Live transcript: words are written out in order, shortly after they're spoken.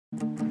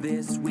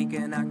This week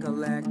in our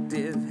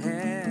collective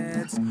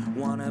heads,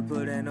 wanna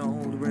put an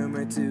old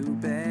rumor to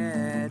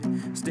bed.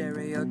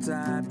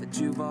 Stereotype that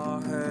you've all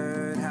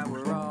heard, how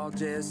we're all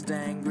just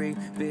angry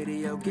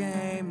video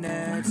game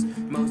nerds.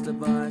 Most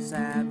of us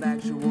have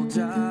actual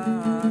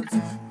jobs,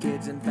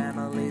 kids and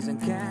families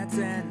and cats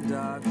and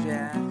dogs,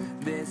 yeah.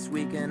 This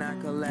week in our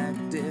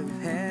collective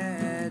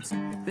heads,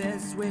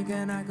 this week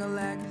in our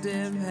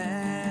collective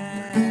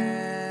heads.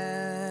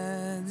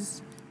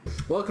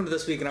 Welcome to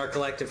This Week in Our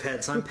Collective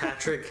Heads. I'm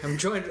Patrick. I'm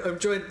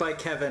joined by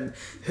Kevin,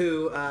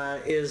 who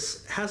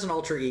has an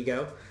alter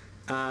ego,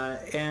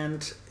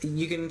 and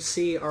you can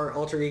see our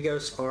alter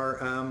egos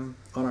are on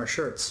our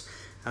shirts.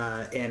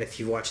 And if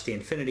you watched the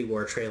Infinity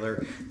War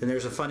trailer, then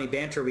there's a funny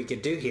banter we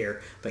could do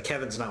here, but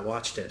Kevin's not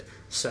watched it,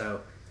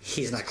 so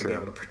he's not going to be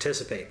able to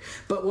participate.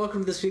 But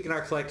welcome to This Week in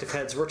Our Collective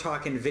Heads. We're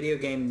talking video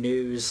game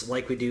news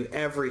like we do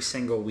every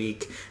single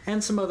week,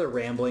 and some other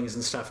ramblings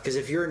and stuff, because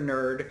if you're a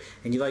nerd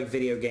and you like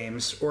video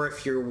games, or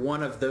if you're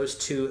one of those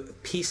two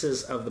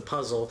pieces of the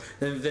puzzle,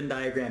 then the Venn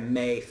diagram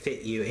may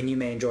fit you, and you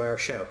may enjoy our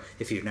show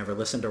if you've never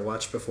listened or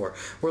watched before.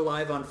 We're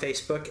live on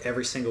Facebook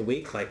every single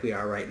week, like we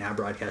are right now,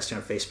 broadcasting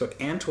on Facebook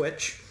and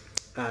Twitch.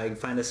 You can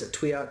find us at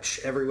Tweotch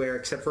everywhere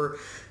except for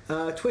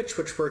Twitch,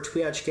 which we're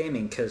Tweotch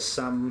Gaming, because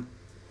some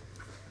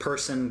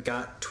person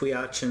got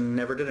Tweotch and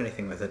never did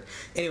anything with it.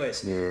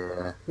 Anyways,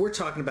 We're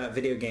talking about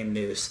video game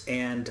news,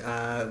 and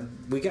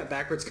we got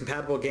backwards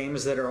compatible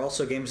games that are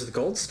also games with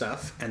gold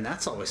stuff, and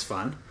that's always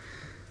fun.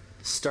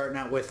 Starting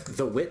out with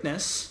The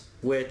Witness,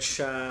 which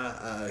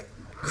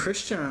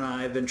Christian and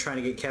I have been trying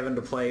to get Kevin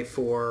to play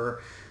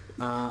for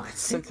I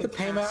think the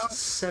past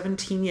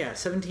 17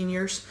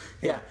 years.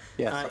 Yeah.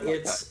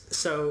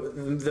 So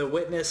The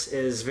Witness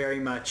is very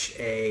much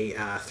a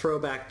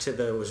throwback to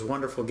those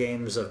wonderful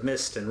games of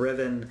Myst and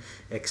Riven,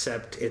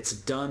 except it's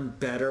done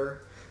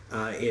better.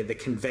 The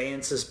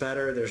conveyance is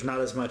better. There's not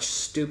as much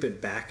stupid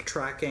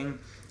backtracking.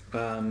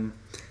 It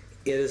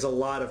is a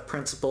lot of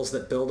principles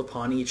that build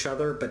upon each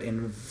other, but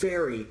in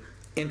very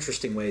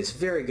interesting ways,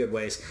 very good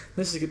ways.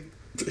 This is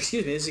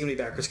going to be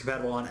backwards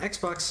compatible on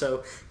Xbox,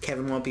 so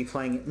Kevin won't be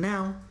playing it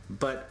now,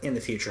 but in the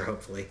future,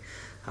 hopefully.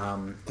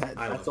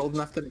 That's old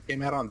enough that it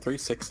came out on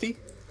 360?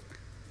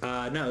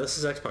 No, this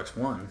is Xbox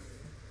One.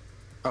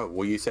 Oh,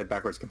 well, you said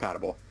backwards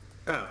compatible.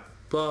 Oh,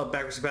 well,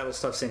 backwards compatible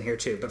stuff's in here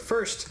too. But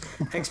first,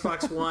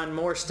 Xbox One,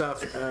 more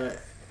stuff.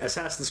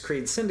 Assassin's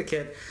Creed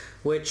Syndicate,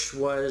 which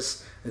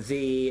was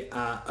the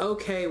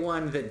okay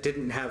one that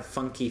didn't have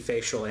funky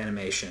facial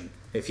animation.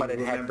 If you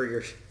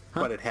remember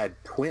But it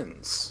had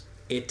twins.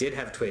 It did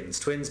have twins.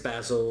 Twins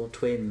Basil,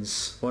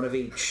 twins, one of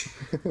each.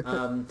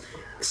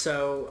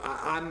 So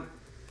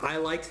I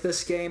liked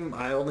this game.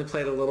 I only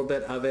played a little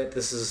bit of it.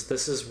 This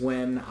is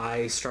when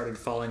I started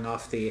falling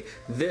off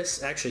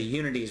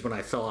Unity is when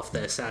I fell off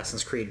the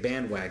Assassin's Creed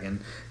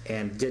bandwagon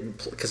and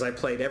didn't, because I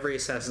played every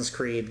Assassin's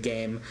Creed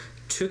game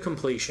to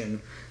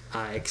completion,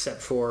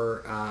 except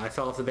for I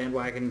fell off the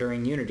bandwagon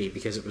during Unity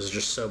because it was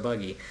just so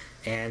buggy.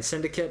 And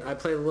Syndicate, I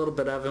played a little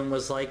bit of and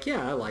was like,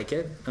 yeah, I like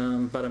it,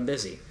 but I'm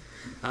busy.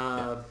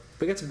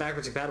 We got some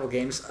backwards compatible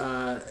games.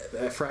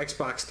 For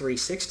Xbox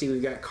 360,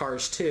 we've got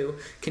Cars 2,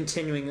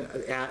 continuing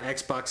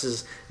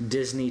Xbox's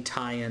Disney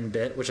tie-in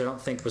bit, which I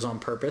don't think was on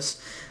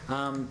purpose.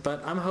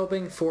 But I'm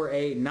hoping for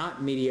a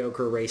not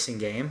mediocre racing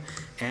game,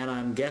 and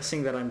I'm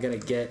guessing that I'm going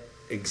to get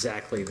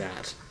exactly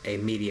that, a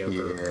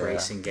mediocre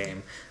racing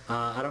game.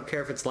 I don't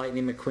care if it's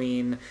Lightning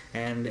McQueen,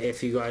 and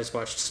if you guys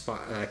watched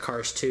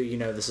Cars 2, you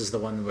know this is the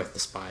one with the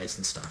spies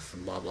and stuff,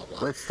 and blah, blah,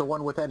 blah. It's the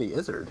one with Eddie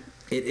Izzard.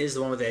 It is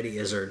the one with Eddie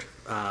Izzard,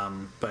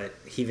 but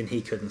even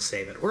he couldn't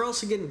save it. We're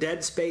also getting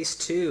Dead Space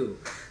 2,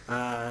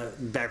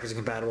 backwards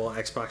compatible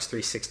Xbox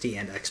 360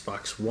 and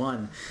Xbox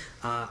One.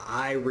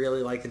 I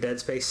really like the Dead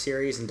Space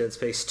series, and Dead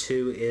Space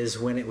 2 is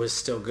when it was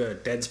still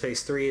good. Dead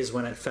Space 3 is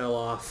when it fell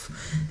off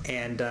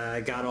and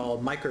got all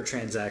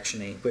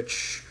microtransaction-y,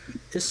 which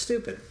is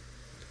stupid.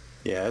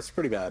 Yeah, it's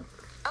pretty bad.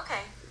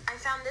 Okay, I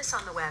found this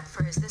on the web.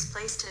 For Is This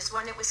Placed is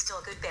when it was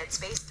still good. Dead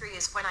Space 3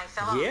 is when I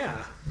fell off.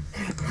 Yeah.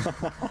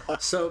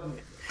 So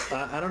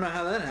I don't know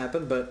how that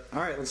happened, but all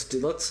right, let's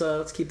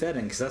keep that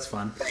in because that's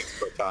fun. Thanks,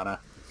 Cortana.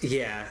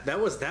 Yeah, that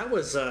was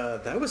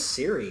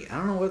Siri. I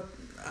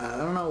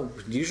don't know.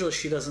 Usually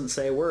she doesn't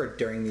say a word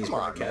during these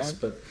broadcasts,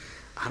 but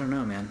I don't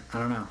know, man. I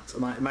don't know. So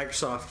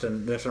Microsoft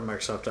and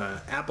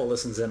Apple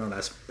listens in on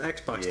us.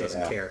 Xbox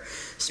doesn't care.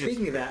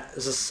 Speaking of that,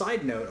 as a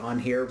side note on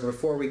here,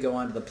 before we go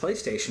on to the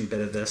PlayStation bit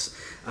of this,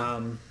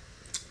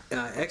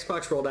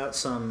 Xbox rolled out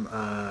some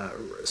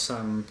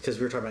because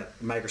we were talking about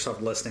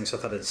Microsoft listening, so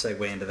I thought I'd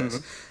segue into this.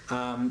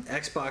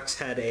 Xbox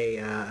had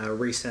a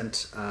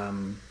recent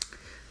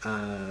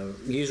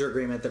user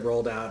agreement that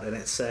rolled out, and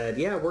it said,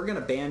 yeah, we're going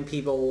to ban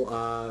people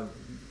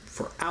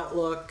for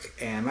Outlook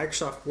and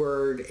Microsoft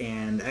Word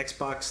and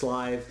Xbox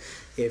Live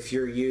if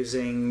you're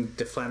using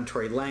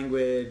defamatory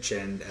language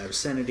and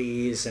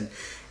obscenities and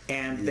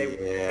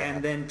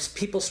then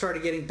people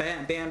started getting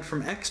banned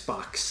from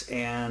Xbox,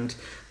 and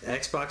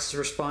Xbox's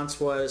response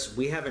was,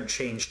 we haven't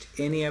changed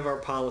any of our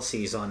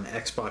policies on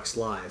Xbox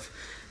Live.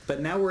 But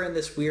now we're in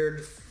this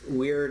weird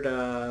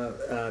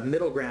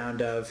middle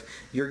ground of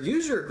your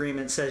user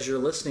agreement says you're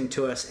listening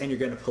to us and you're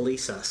going to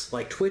police us,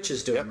 like Twitch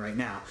is doing right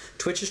now.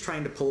 Twitch is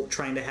trying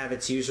to have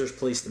its users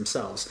police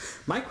themselves.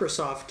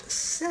 Microsoft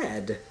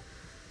said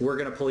we're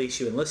going to police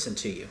you and listen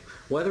to you.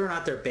 Whether or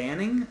not they're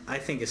banning, I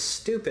think is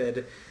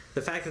stupid.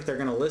 The fact that they're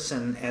going to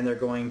listen and they're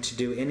going to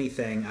do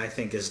anything, I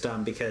think, is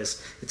dumb,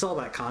 because it's all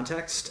about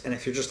context. And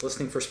if you're just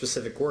listening for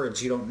specific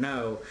words, you don't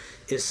know,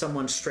 is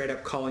someone straight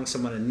up calling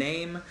someone a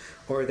name,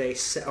 or are they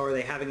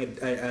having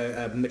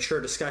a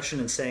mature discussion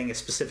and saying a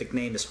specific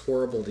name is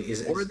horrible?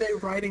 Or are they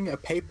writing a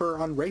paper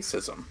on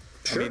racism?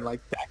 Sure. I mean,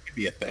 like, that could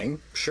be a thing.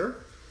 Sure.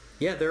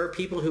 Yeah, there are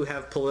people who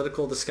have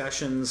political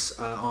discussions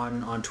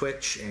on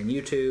Twitch and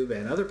YouTube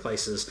and other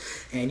places,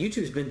 and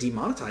YouTube's been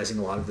demonetizing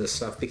a lot of this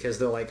stuff because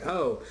they're like,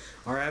 oh,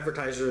 our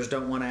advertisers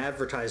don't want to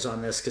advertise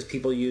on this because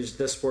people use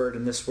this word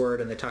and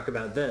they talk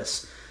about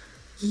this.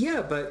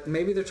 Yeah, but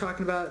maybe they're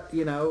talking about,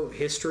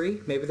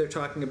 history. Maybe they're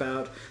talking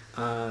about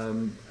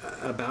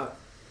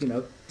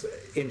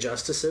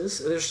injustices.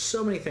 There's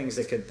so many things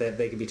that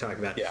they could be talking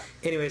about. Yeah.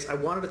 Anyways, I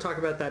wanted to talk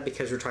about that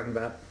because we're talking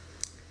about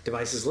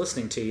devices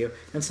listening to you,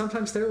 and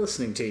sometimes they're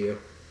listening to you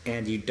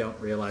and you don't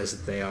realize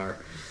that they are.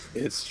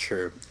 It's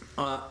true.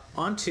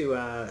 On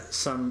to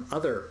some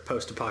other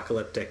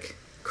post-apocalyptic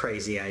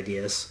crazy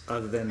ideas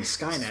other than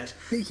Skynet.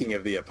 Speaking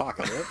of the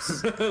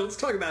apocalypse, let's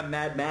talk about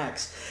Mad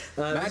Max.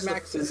 Mad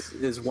Max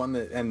is one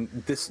that, and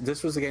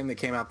this was a game that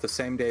came out the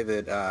same day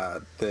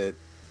that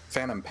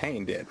Phantom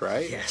Pain did,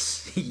 right?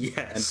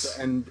 Yes.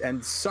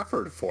 And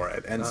suffered for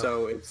it, and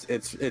so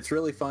it's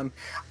really fun.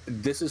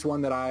 This is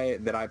one that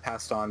I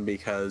passed on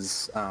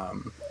because I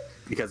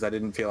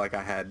didn't feel like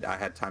I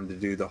had time to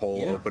do the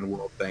whole open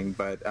world thing,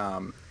 but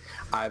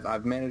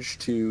I've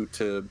managed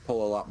to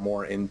pull a lot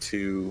more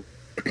into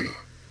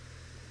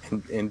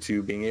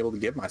being able to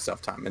give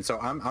myself time, and so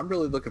I'm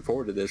really looking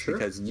forward to this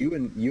because you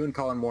and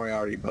Colin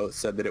Moriarty both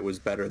said that it was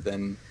better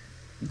than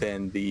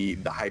the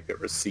hype it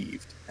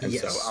received, and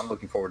so I'm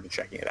looking forward to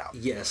checking it out.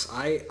 Yes,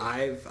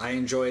 I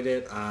enjoyed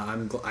it.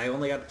 I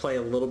only got to play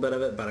a little bit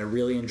of it, but I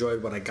really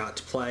enjoyed what I got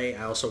to play.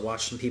 I also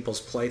watched some people's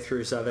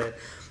playthroughs of it,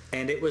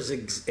 and it was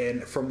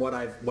and from what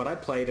I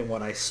played and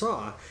what I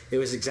saw, it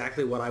was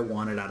exactly what I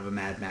wanted out of a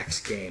Mad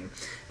Max game.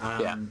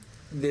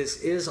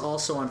 This is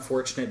also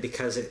unfortunate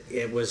because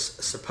it was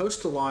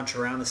supposed to launch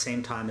around the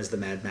same time as the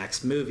Mad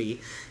Max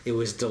movie. It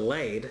was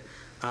delayed.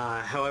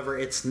 However,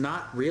 it's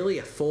not really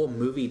a full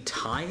movie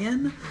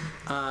tie-in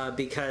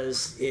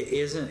because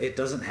it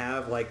doesn't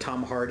have like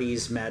Tom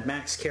Hardy's Mad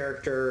Max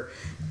character,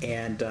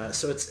 and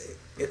so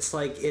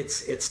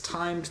it's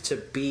timed to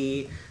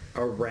be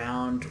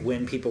around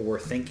when people were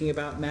thinking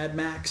about Mad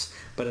Max,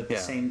 but at the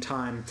same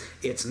time,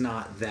 it's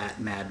not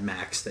that Mad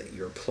Max that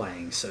you're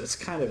playing. So it's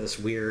kind of this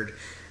weird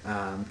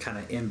kind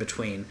of in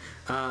between.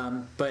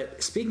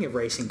 But speaking of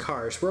racing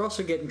cars, we're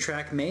also getting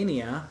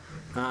Trackmania.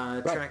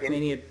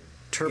 Trackmania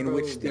Turbo, in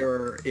which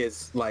there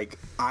is, like,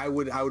 I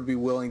would be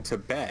willing to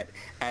bet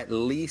at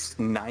least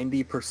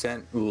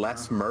 90%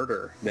 less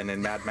murder than in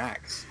Mad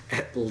Max.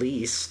 At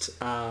least.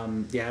 I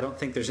don't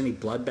think there's any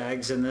blood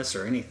bags in this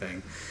or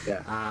anything.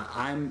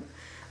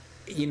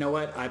 You know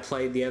what? I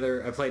played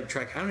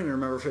Track. I don't even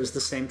remember if it was the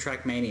same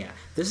Trackmania.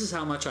 This is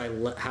how much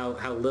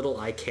how little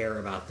I care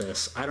about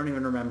this. I don't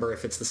even remember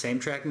if it's the same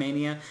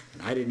Trackmania,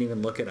 and I didn't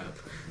even look it up.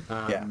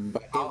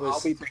 But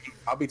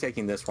I'll be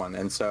taking this one,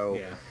 and so.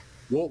 Yeah.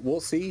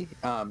 We'll see.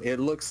 It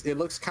looks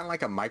kind of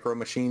like a Micro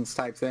Machines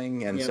type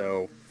thing, and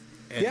so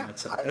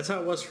that's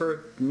how it was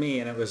for me.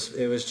 And it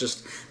was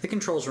just the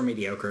controls were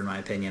mediocre in my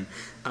opinion.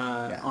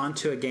 On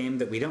to a game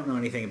that we don't know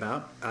anything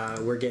about.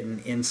 We're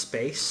getting In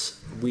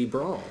Space We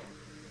Brawl.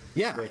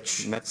 Yeah,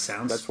 which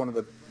that's one of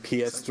the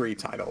PS3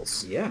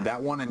 titles. Yeah, that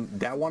one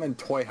in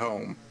Toy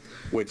Home,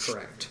 which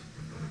correct.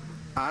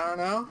 I don't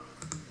know.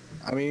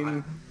 I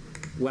mean,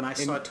 when I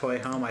saw Toy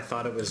Home, I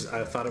thought it was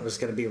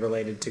going to be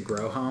related to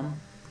Grow Home.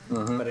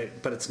 Mm-hmm.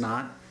 But it's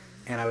not,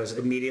 and I was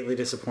immediately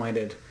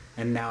disappointed,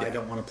 and now I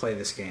don't want to play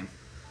this game.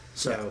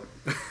 So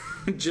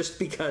just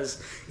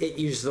because it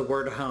used the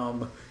word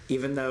home,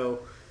 even though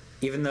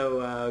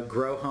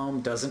Grow Home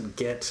doesn't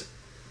get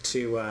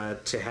to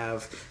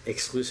have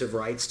exclusive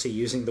rights to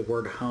using the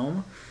word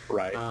home,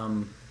 right?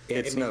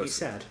 It made me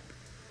sad.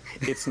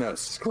 It's no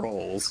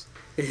scrolls.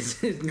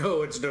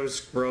 No, it's no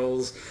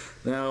scrolls.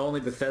 No, only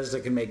Bethesda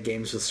can make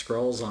games with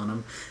scrolls on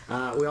them.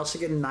 We also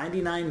get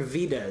 99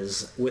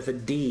 Vitas with a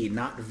D,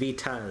 not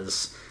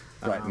Vitas.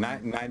 Right,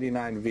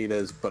 99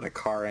 Vitas, but a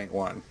car ain't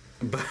one.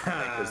 I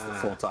think is the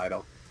full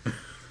title.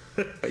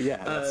 But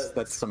yeah,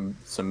 that's some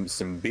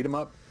beat 'em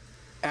up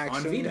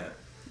action on Vita.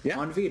 Yeah,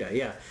 on Vita.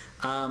 Yeah,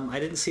 I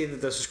didn't see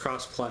that this was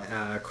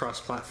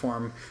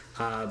cross-platform.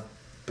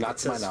 Not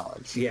to my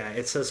knowledge. Yeah,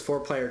 it says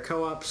 4-player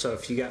co-op, so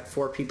if you got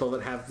 4 people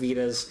that have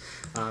Vitas,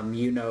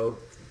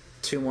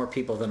 2 more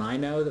people than I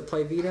know that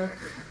play Vita.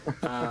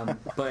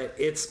 But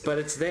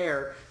it's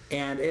there,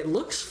 and it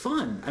looks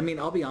fun. I mean,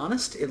 I'll be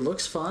honest, it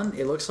looks fun.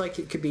 It looks like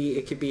it could be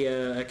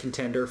a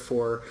contender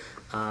for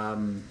I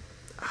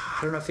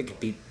don't know if it could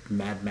beat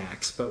Mad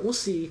Max, but we'll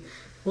see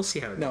We'll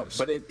see how it No, goes.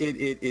 but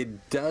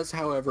it does,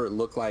 however,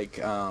 look like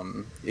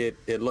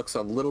it looks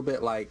a little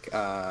bit like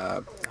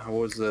what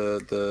was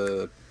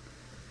the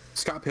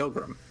Scott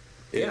Pilgrim.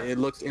 It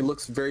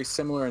looks very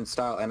similar in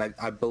style, and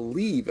I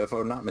believe, if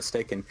I'm not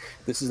mistaken,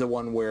 this is the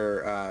one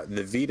where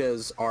the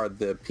Vitas are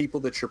the people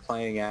that you're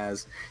playing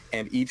as,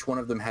 and each one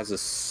of them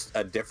has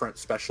a different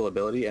special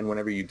ability, and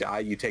whenever you die,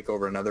 you take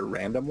over another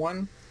random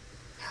one.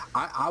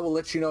 I will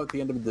let you know at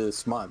the end of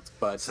this month,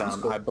 but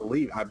cool. I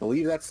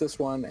believe that's this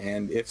one,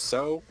 and if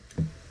so,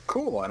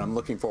 cool, and I'm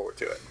looking forward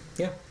to it.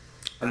 Yeah.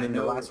 And then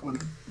the last one.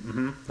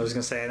 Mm-hmm. I was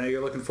gonna say, I know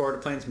you're looking forward to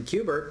playing some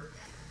Qbert.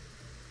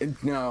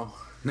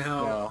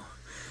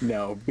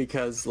 No,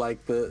 because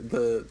like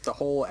the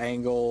whole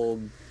angle,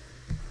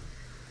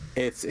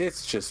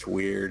 it's just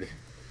weird.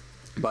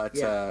 But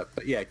yeah,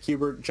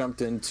 Qbert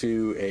jumped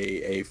into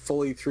a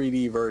fully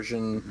 3D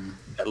version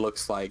that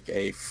looks like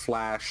a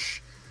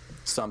Flash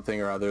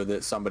something or other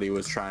that somebody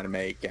was trying to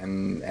make,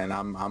 and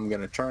I'm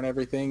gonna turn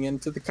everything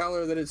into the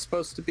color that it's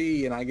supposed to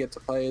be, and I get to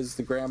play as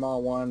the grandma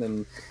one,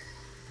 and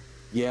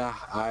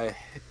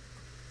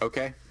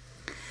okay.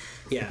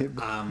 Yeah,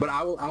 but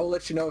I will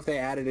let you know if they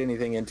added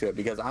anything into it,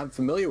 because I'm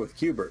familiar with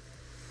Qbert,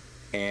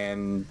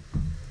 and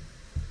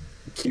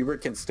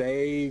Qbert can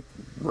stay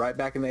right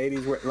back in the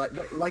 80s where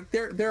like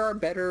there are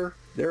better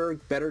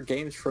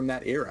games from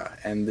that era,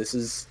 and this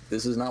is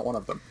not one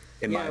of them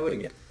in my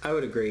opinion. I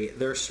would agree.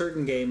 There are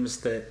certain games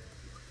that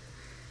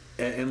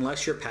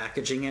unless you're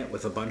packaging it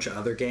with a bunch of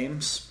other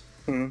games,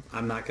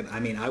 I'm not gonna. I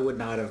mean, I would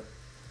not have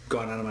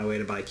gone out of my way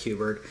to buy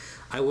Qbert.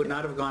 I would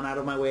not have gone out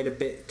of my way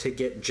to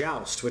get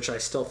Joust, which I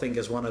still think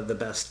is one of the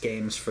best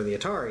games for the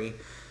Atari.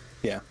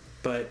 Yeah.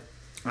 But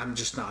I'm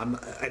just not.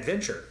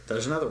 Adventure.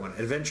 There's another one.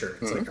 Adventure.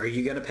 It's like, are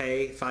you going to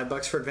pay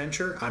 $5 for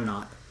Adventure? I'm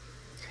not.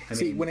 I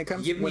mean, when it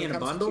comes, give me in a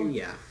bundle,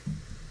 yeah.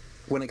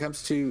 When it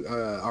comes to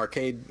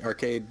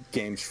arcade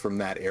games from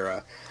that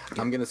era,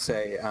 I'm gonna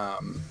say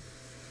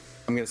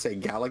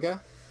Galaga.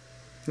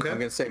 Okay. I'm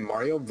gonna say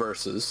Mario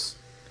Versus.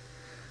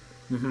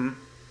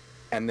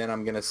 And then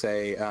I'm gonna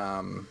say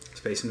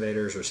Space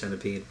Invaders or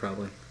Centipede,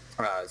 probably.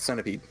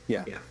 Centipede,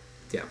 yeah.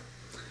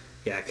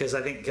 Yeah, because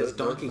I think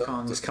Donkey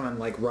Kong is coming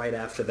like right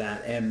after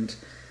that, and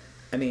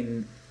I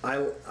mean,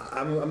 I'm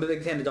a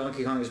big fan of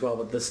Donkey Kong as well,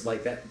 but this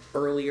like that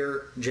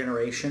earlier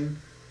generation,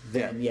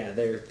 then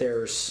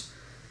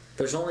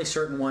there's only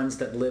certain ones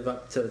that live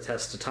up to the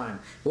test of time.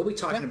 We'll be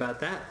talking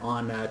about that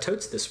on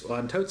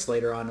Totes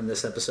later on in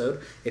this episode.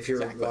 If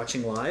you're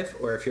watching live,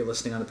 or if you're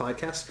listening on the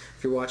podcast,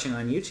 if you're watching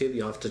on YouTube,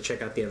 you'll have to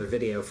check out the other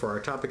video for our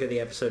topic of the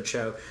episode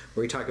show,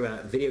 where we talk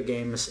about video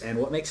games and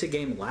what makes a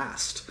game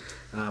last.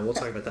 We'll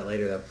talk about that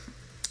later, though.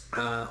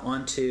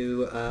 On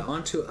to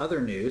other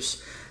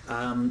news.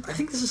 I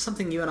think this is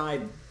something you and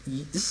I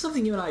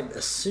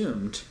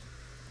assumed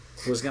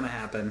was going to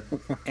happen,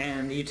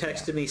 and you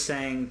texted me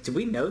saying, did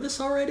we know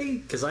this already?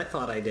 Because I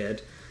thought I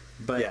did,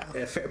 but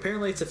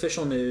apparently it's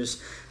official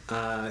news.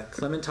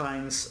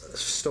 Clementine's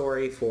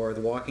story for The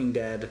Walking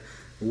Dead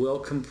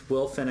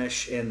will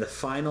finish in the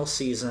final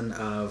season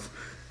of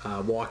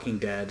Walking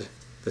Dead,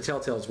 the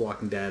Telltale's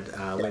Walking Dead,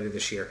 later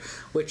this year,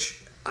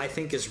 which I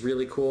think is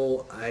really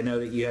cool. I know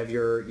that you have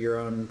your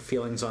own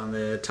feelings on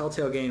the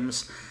Telltale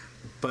games,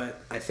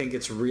 but I think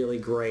it's really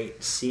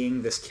great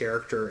seeing this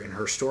character in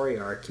her story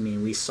arc. I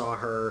mean, we saw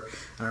her,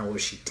 I don't know,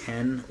 was she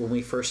 10 when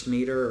we first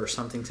meet her, or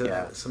something to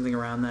that, something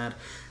around that.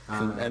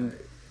 And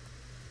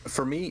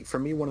for me,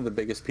 one of the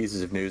biggest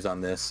pieces of news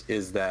on this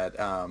is that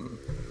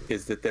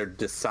they're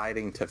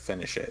deciding to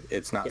finish it.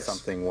 It's not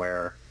something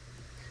where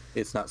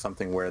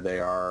they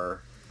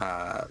are,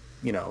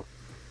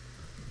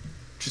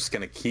 just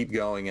going to keep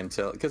going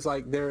until, because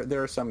like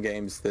there are some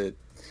games,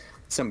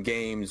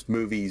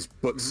 movies,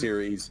 book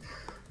series,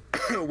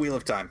 Wheel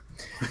of Time,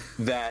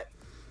 that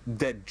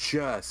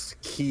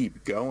just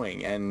keep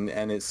going,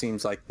 and it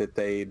seems like that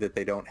they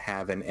don't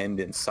have an end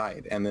in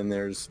sight. And then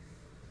there's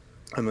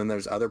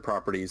other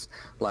properties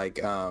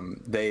like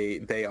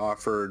they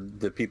offered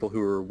the people who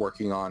were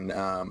working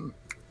on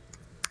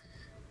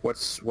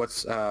what's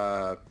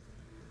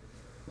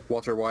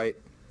Walter White,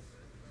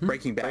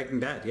 Breaking Bad.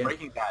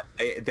 Breaking Bad.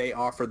 They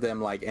offered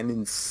them like an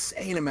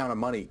insane amount of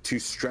money to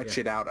stretch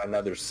it out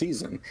another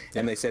season,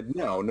 and they said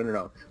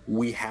no.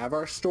 We have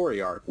our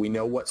story arc. We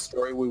know what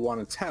story we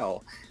want to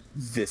tell.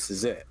 This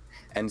is it.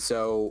 And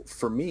so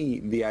for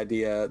me, the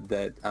idea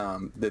that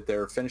that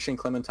they're finishing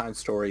Clementine's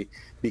story,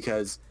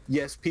 because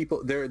yes,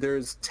 people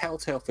there's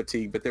Telltale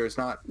fatigue, but there's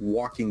not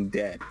Walking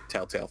Dead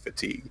Telltale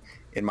fatigue,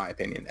 in my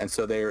opinion. And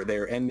so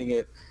they're ending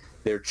it.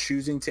 They're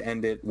choosing to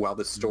end it while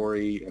the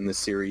story and the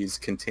series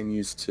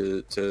continues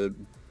to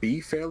be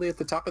fairly at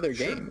the top of their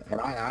game. And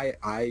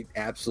I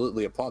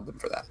absolutely applaud them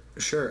for that.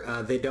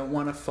 Sure. They don't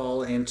want to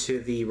fall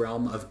into the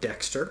realm of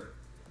Dexter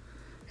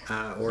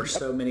or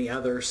so many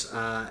others.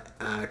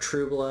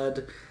 True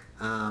Blood.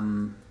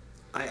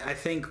 I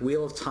think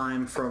Wheel of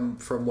Time, from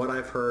what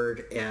I've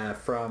heard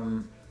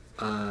from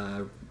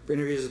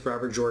interviews with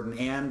Robert Jordan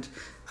and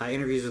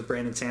interviews with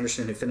Brandon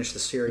Sanderson, who finished the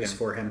series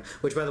for him,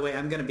 which, by the way,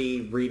 I'm going to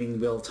be reading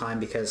Wheel of Time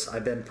because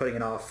I've been putting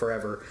it off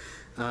forever.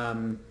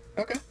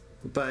 Okay.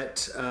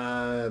 But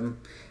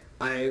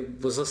I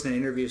was listening to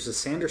interviews with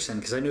Sanderson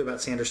because I knew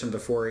about Sanderson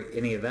before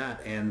any of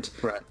that, and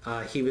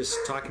he was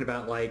talking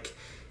about like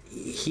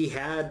he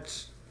had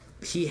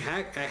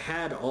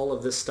all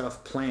of this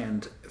stuff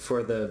planned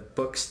for the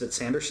books that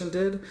Sanderson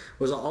did.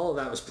 Was all of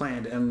that was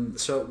planned, and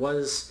so it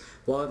was.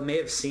 While it may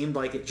have seemed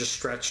like it just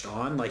stretched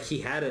on, like he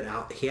had it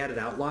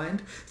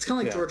outlined. It's kind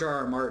of like George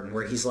R.R. Martin,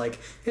 where he's like,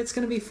 it's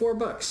going to be 4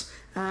 books,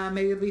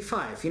 maybe it'll be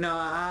 5, 7.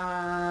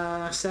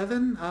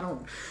 I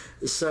don't.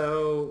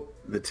 So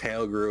the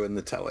tale grew in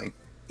the telling.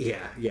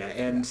 Yeah,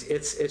 and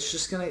it's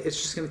just gonna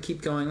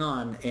keep going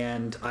on,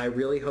 and I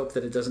really hope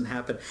that it doesn't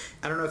happen.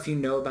 I don't know if you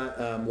know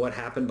about what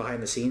happened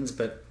behind the scenes,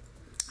 but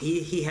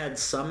he had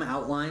some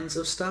outlines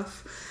of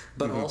stuff.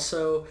 But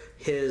also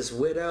his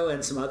widow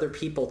and some other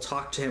people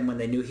talked to him when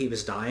they knew he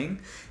was dying,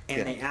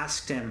 and they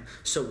asked him,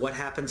 so what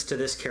happens to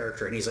this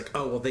character? And he's like,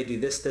 oh, well, they do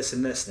this, this,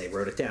 and this, and they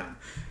wrote it down.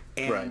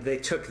 And they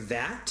took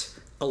that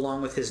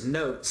along with his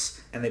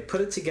notes, and they put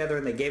it together,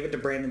 and they gave it to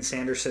Brandon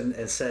Sanderson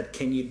and said,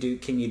 can you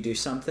do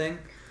something?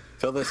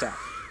 Fill this out.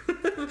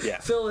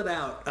 Fill it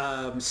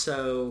out.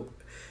 So,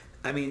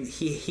 I mean,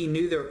 he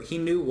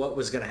knew what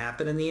was going to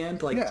happen in the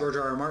end. Like George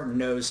R.R. Martin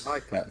knows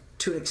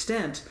to an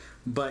extent,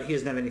 but he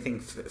doesn't have anything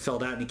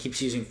filled out, and he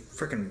keeps using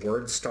freaking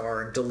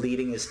WordStar and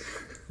deleting his.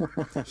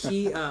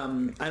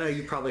 I know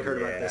you probably heard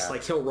about this.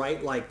 Like he'll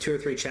write like 2 or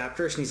 3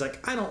 chapters, and he's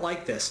like, I don't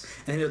like this,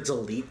 and he'll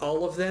delete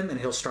all of them, and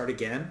he'll start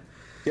again.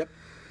 Yep.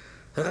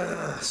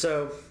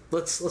 So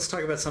let's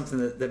talk about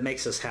something that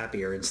makes us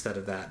happier instead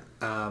of that.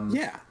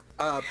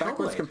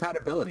 Backwards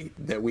compatibility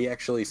that we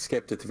actually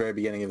skipped at the very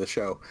beginning of the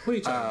show. What are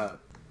you talking about?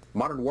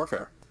 Modern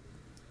Warfare.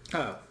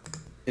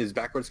 Is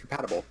backwards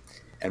compatible.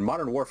 And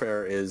Modern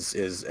Warfare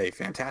is a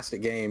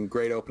fantastic game,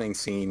 great opening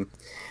scene.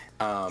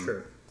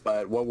 True.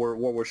 But what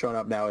we're showing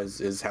up now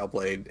is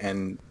Hellblade,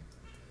 and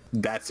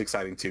that's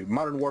exciting too.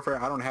 Modern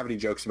Warfare, I don't have any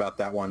jokes about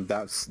that one.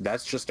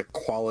 That's just a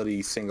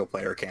quality single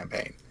player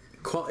campaign.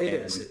 It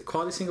is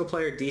quality single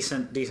player,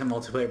 decent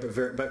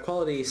multiplayer, but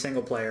quality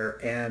single player,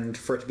 and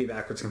for it to be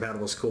backwards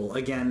compatible is cool.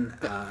 Again,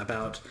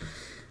 about.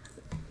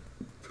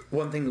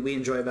 One thing that we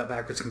enjoy about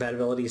backwards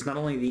compatibility is not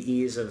only the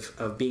ease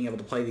of being able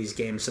to play these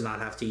games and not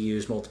have to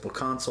use multiple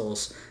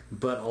consoles,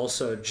 but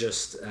also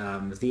just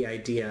the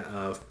idea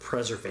of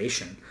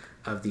preservation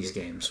of these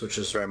games, which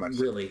is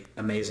really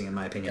amazing in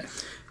my opinion.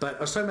 But I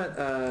was talking about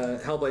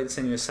Hellblade: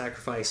 Senua's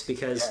Sacrifice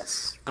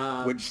because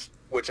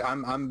which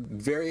I'm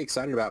very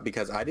excited about,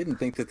 because I didn't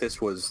think that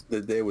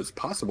it was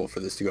possible for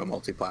this to go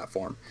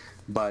multi-platform,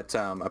 but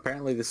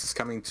apparently this is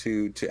coming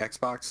to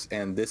Xbox,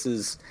 and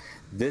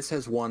this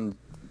has won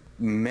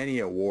many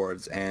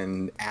awards,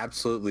 and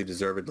absolutely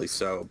deservedly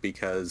so,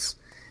 because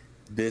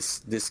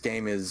this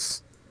game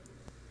is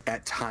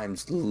at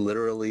times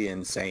literally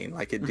insane.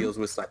 Like it deals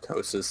with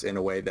psychosis in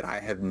a way that I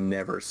have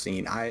never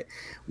seen.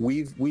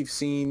 We've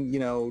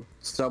seen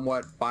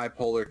somewhat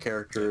bipolar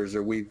characters,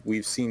 or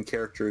we've seen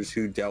characters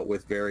who dealt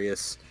with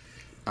various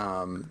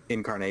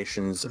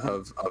incarnations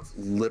of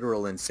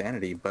literal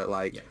insanity, but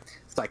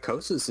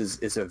psychosis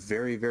is a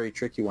very, very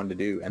tricky one to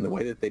do, and the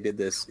way that they did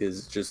this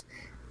is just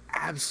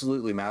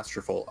absolutely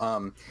masterful.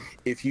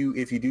 If you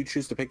do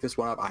choose to pick this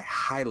one up, I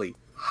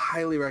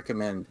highly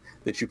recommend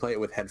that you play it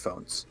with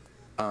headphones.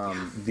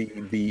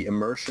 The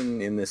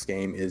immersion in this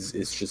game is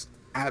just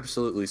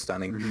absolutely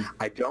stunning.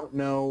 I don't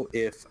know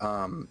if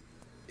on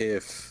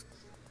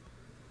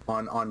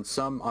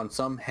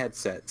some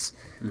headsets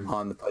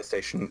on the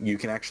PlayStation you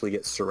can actually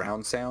get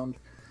surround sound,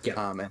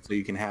 and so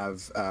you can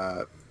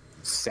have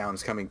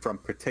sounds coming from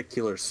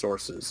particular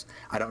sources.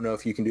 I don't know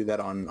if you can do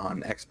that on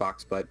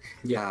Xbox, but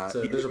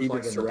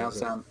either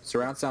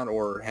surround sound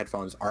or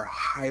headphones are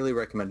highly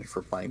recommended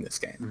for playing this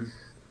game.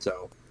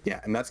 So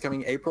and that's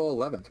coming April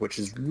 11th, which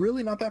is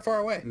really not that far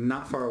away.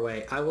 Not far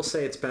away. I will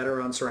say it's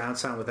better on surround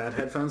sound without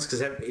headphones,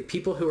 because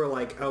people who are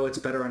like, oh, it's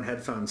better on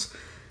headphones,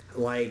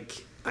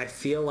 like I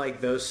feel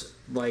like those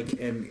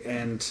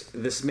and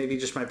this is maybe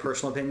just my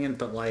personal opinion,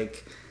 but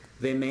like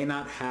they may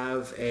not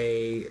have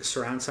a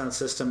surround sound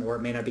system, or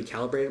it may not be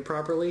calibrated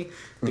properly,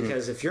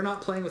 because if you're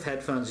not playing with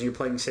headphones and you're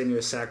playing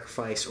Senua's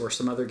Sacrifice or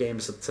some other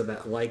games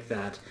like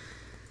that,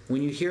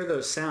 when you hear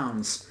those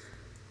sounds,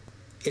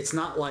 it's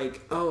not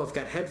like, oh, I've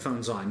got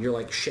headphones on. You're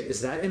like, shit,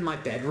 is that in my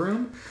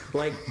bedroom?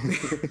 Like,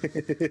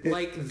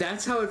 like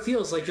that's how it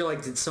feels. Like you're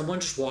like, did someone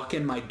just walk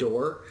in my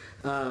door?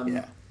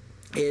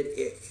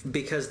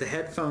 Because the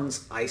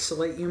headphones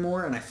isolate you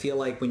more, and I feel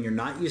like when you're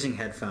not using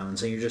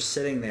headphones and you're just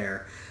sitting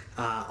there,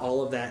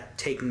 all of that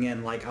taking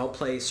in, like I'll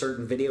play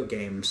certain video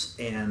games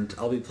and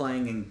I'll be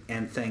playing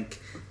and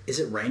think, is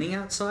it raining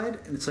outside?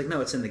 And it's like,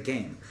 no, it's in the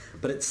game,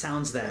 but it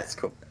sounds that's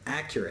cool.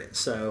 Accurate.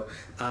 So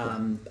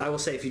I will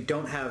say, if you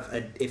don't have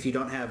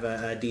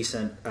a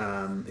decent,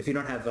 if you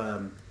don't have, I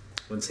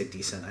wouldn't say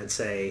decent, I'd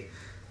say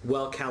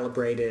well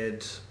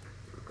calibrated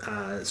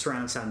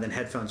surround sound, then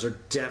headphones are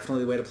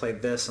definitely the way to play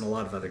this and a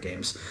lot of other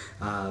games.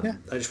 I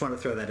just want to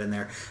throw that in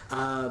there.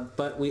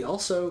 But we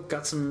also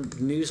got some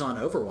news on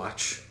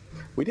Overwatch.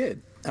 We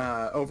did.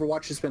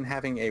 Overwatch has been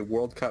having a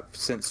World Cup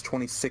since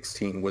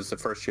 2016 was the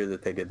first year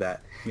that they did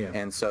that. Yeah.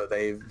 And so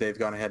they've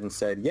gone ahead and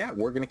said, yeah,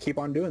 we're going to keep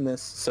on doing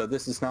this. So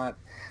this is not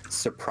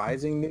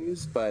surprising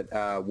news, but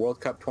World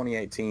Cup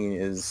 2018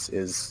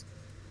 is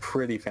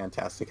pretty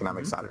fantastic, and I'm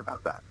excited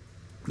about that.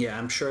 Yeah,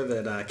 I'm sure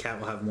that Kat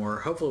will have more.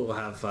 Hopefully we'll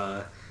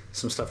have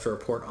some stuff to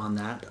report on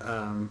that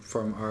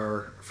from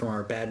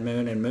our Bad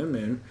Moon and Moon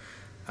Moon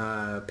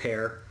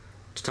pair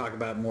to talk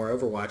about more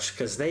Overwatch,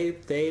 because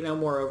they know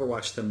more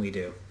Overwatch than we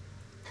do.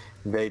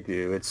 They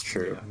do. It's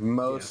true. Yeah.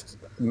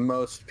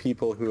 Most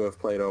people who have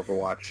played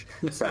Overwatch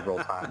several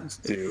times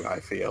do, I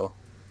feel.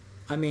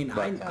 I mean,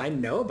 I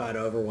know about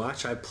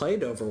Overwatch. I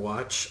played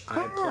Overwatch.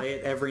 I play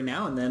it every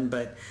now and then,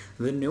 but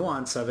the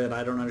nuance of it,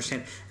 I don't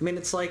understand. I mean,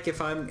 it's like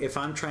if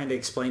I'm trying to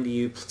explain to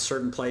you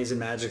certain plays in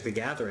Magic the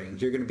Gathering,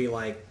 you're going to be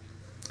like,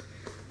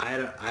 I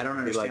don't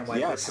understand why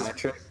this is.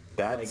 Patrick,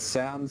 that like,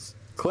 sounds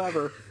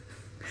clever.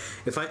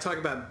 If I talk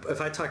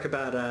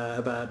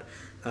about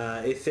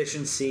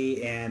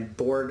efficiency and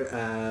board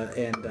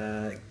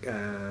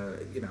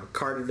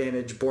card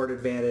advantage, board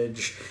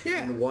advantage,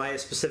 and why a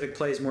specific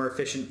play is more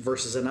efficient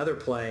versus another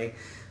play,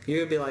 you're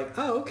gonna be like,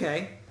 oh,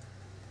 okay,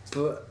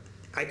 but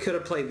I could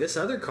have played this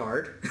other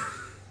card.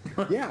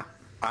 Yeah,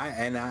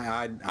 I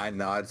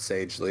nod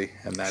sagely,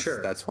 and that's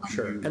why.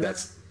 Sure,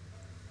 that's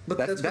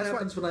what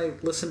happens when I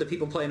listen to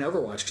people playing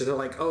Overwatch, because they're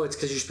like, oh, it's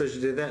because you're supposed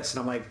to do this, and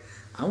I'm like,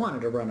 I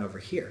wanted to run over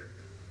here.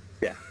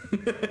 Yeah.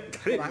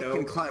 I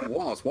can climb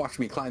walls. Watch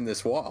me climb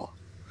this wall.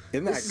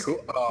 Isn't that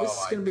cool? This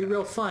is going to be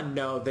real fun.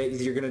 No,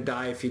 you're going to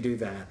die if you do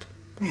that.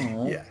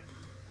 Aww. Yeah.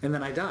 And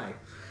then I die.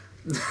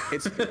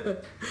 Which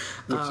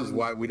is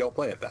why we don't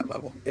play at that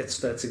level.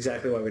 That's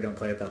exactly why we don't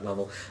play at that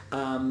level.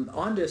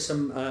 On to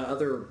some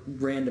other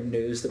random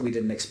news that we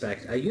didn't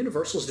expect.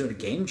 Universal's doing a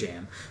game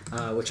jam,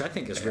 which I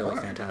think is really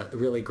fantastic,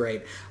 really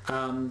great.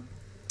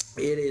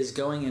 It is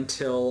going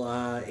until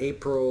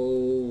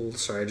April...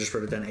 Sorry, I just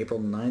wrote it down. April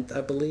 9th,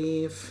 I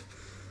believe.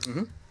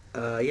 Mm-hmm.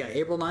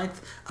 April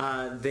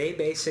 9th. They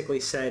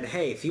basically said,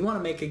 hey, if you want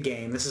to make a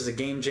game, this is a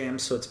game jam,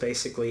 so it's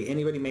basically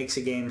anybody makes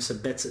a game,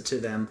 submits it to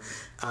them.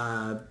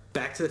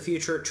 Back to the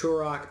Future,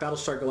 Turok,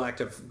 Battlestar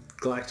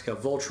Galactica,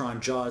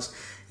 Voltron, Jaws.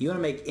 You want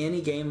to make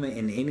any game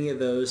in any of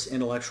those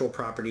intellectual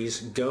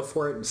properties, go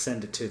for it and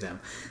send it to them.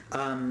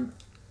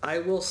 I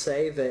will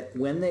say that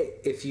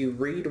if you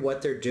read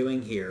what they're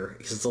doing here,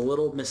 because it's a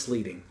little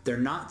misleading, they're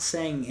not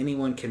saying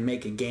anyone can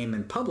make a game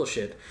and publish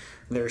it.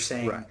 They're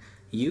saying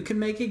you can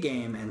make a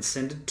game and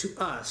send it to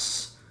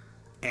us,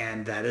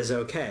 and that is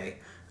okay.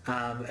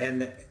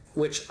 And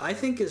which I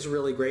think is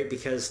really great,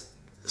 because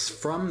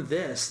from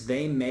this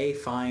they may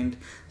find,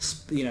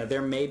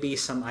 there may be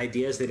some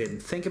ideas they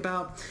didn't think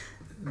about.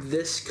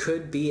 This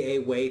could be a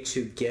way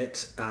to get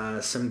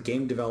some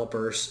game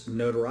developers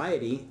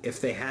notoriety if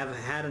they have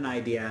had an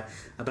idea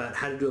about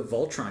how to do a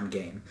Voltron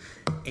game,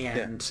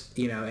 and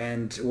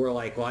and we're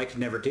like, well, I could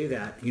never do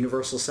that.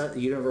 Universal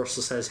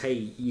says, hey,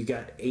 you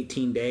got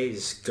 18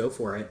 days, go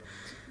for it.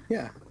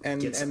 Yeah,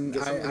 and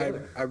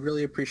I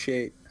really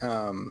appreciate.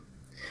 I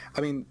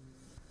mean,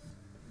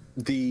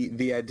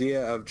 the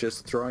idea of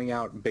just throwing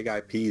out big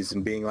IPs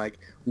and being like,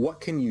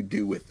 what can you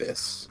do with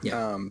this?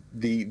 Yeah.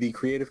 The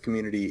creative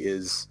community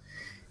is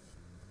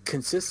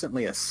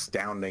consistently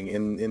astounding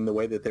in the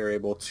way that they're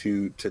able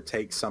to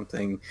take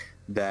something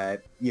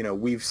that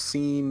we've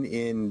seen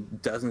in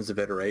dozens of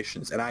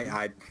iterations, and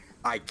I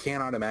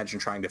cannot imagine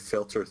trying to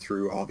filter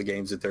through all the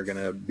games that they're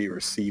going to be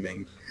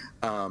receiving.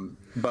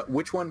 But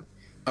which one?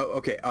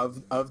 Okay,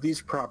 of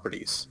these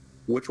properties,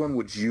 which one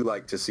would you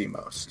like to see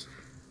most?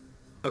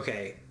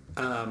 Okay.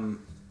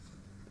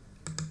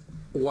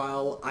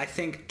 While I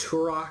think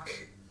Turok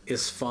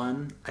is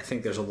fun, I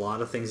think there's a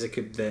lot of things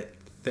that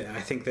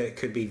I think that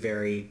could be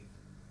very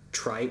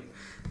trite.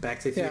 Back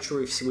to the Future,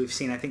 we've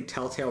seen, I think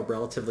Telltale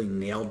relatively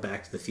nailed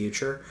Back to the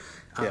Future.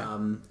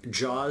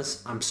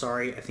 Jaws, I'm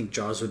sorry, I think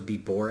Jaws would be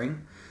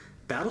boring.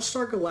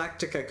 Battlestar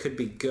Galactica could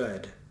be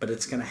good, but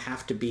it's going to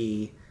have to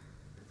be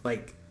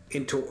like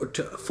to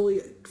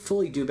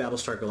fully do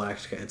Battlestar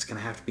Galactica. It's going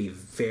to have to be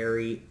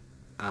very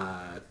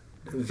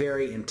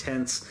very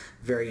intense,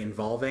 very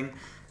involving,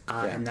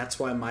 and that's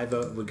why my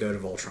vote would go to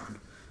Voltron.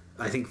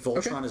 I think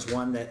Voltron is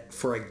one that,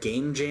 for a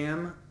game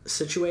jam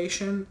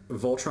situation,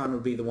 Voltron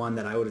would be the one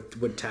that I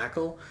would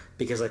tackle,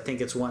 because I think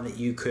it's one that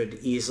you could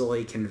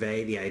easily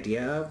convey the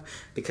idea of,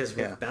 because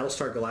with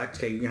Battlestar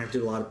Galactica, you're going to have to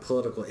do a lot of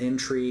political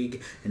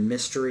intrigue and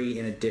mystery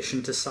in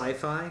addition to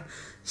sci-fi.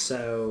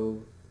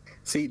 So...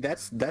 See,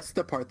 that's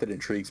the part that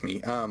intrigues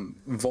me.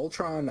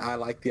 Voltron, I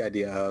like the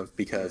idea of,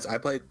 because I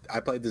played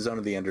the Zone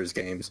of the Enders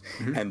games,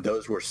 and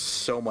those were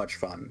so much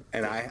fun.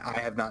 And I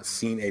have not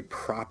seen a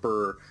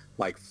proper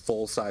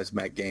full-size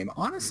mech game,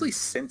 honestly,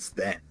 since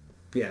then.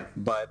 Yeah.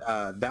 But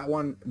that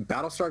one,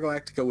 Battlestar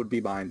Galactica, would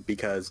be mine,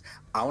 because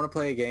I want to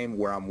play a game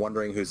where I'm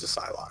wondering who's a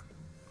Cylon.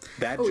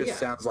 That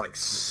sounds like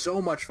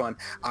so much fun.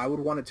 I would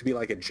want it to be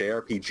like a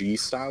JRPG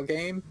style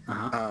game.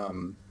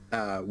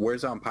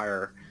 Where's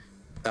Empire?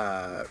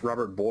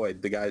 Robert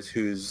Boyd, the guys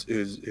who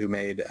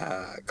made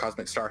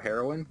Cosmic Star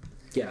Heroine,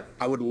 Yeah.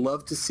 I would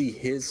love to see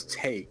his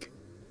take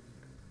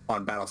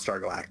on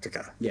Battlestar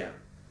Galactica. Yeah.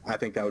 I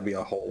think that would be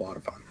a whole lot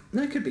of fun.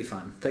 That could be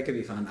fun.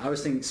 I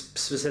was thinking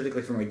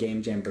specifically from a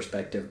game jam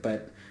perspective,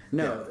 but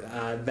no,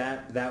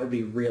 that would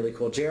be really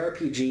cool.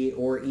 JRPG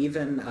or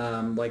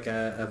even like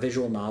a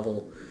visual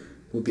novel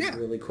would be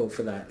really cool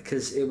for that,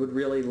 because it would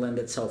really lend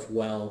itself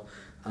well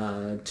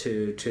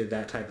to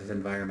that type of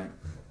environment.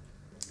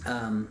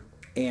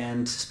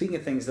 And speaking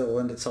of things that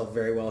lend itself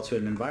very well to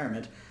an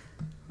environment,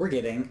 we're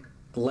getting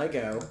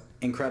Lego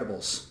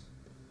Incredibles.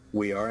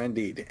 We are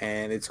indeed,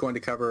 and it's going to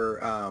cover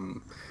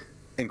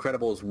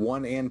Incredibles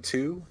 1 and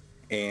 2,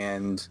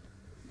 and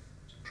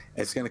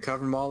it's going to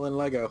cover them all in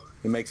Lego.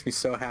 It makes me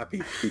so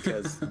happy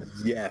because,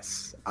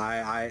 yes,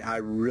 I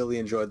really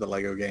enjoyed the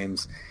Lego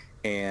games,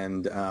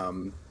 and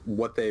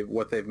what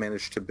they've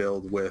managed to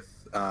build with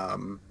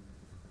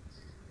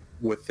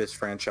this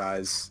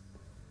franchise.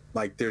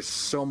 Like, there's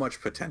so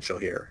much potential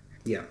here.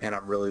 Yeah. And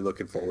I'm really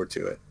looking forward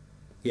to it.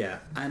 Yeah,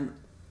 and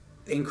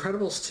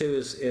Incredibles 2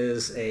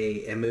 is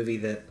a movie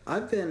that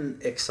I've been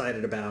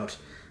excited about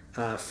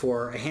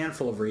for a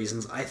handful of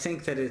reasons. I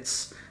think that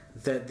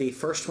the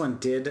first one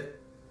did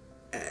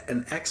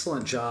an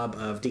excellent job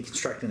of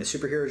deconstructing the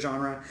superhero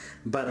genre,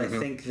 but I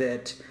think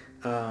that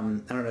I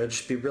don't know, it'd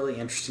just be really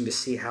interesting to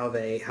see how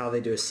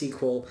they do a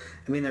sequel.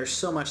 I mean, there's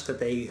so much that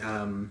they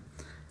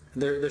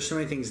there's so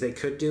many things they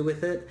could do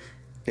with it.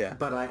 Yeah.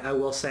 But I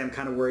will say I'm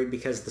kind of worried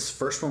because this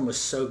first one was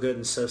so good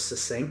and so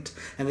succinct,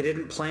 and they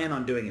didn't plan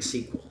on doing a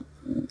sequel.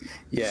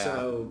 Yeah.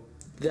 So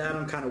that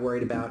I'm kind of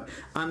worried about.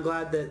 I'm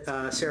glad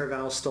that Sarah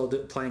Vowell's still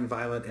playing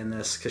Violet in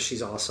this, because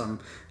she's awesome.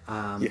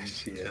 Yes,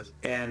 she is.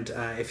 And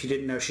if you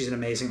didn't know, she's an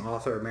amazing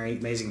author,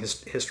 amazing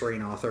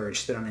historian author, and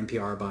she's been on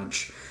NPR a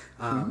bunch.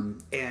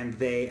 And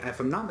they, if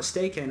I'm not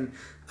mistaken,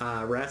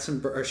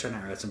 Ratzenberg, or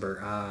not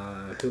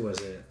Ratzenberg, who was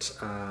it?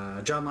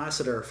 John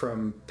Lasseter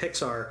from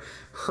Pixar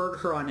heard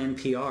her on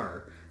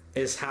NPR,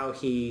 is how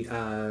he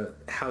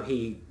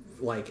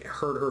like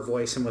heard her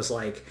voice and was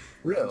like,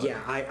 really? Yeah,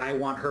 I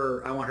want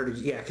her to,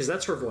 yeah, because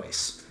that's her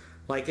voice.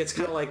 Like, it's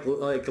kind of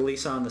like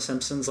Lisa on The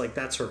Simpsons, like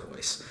that's her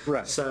voice.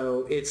 Right.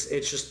 So it's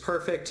just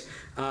perfect.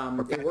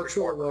 It works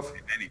really well for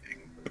anything.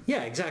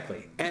 Yeah,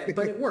 exactly.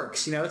 But it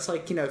works. It's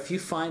like, if you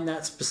find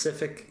that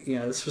specific,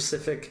 the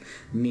specific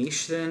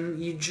niche, then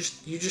you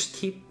just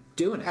keep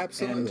doing it.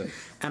 Absolutely.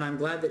 And I'm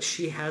glad that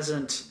she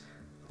hasn't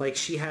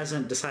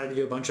decided to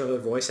do a bunch of other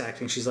voice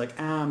acting. She's like,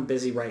 I'm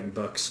busy writing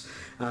books.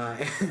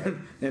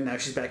 And now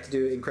she's back to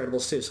do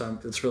Incredibles 2, so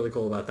it's really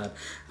cool about that.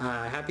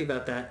 Happy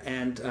about that.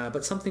 And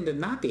but something to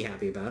not be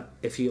happy about,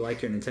 if you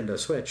like your Nintendo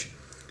Switch,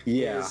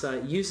 is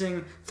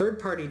using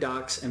third-party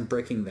docks and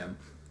bricking them.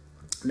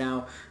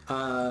 Now,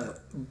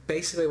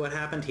 basically what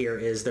happened here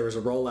is there was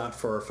a rollout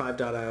for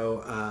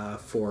 5.0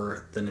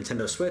 for the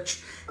Nintendo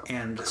Switch,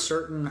 and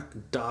certain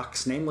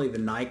docks, namely the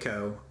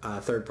Nyko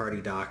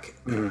third-party dock,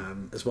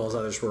 as well as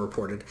others were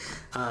reported,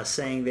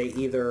 saying they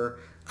either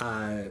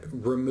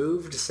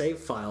removed save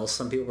files.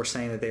 Some people were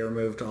saying that they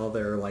removed all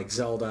their like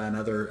Zelda and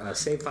other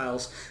save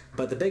files,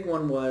 but the big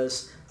one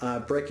was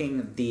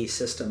bricking the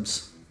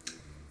systems.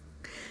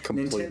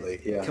 Completely.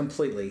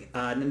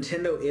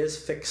 Nintendo is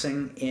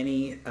fixing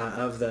any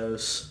of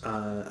those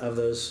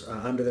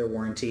under their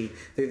warranty.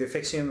 They're either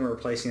fixing them or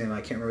replacing them.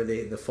 I can't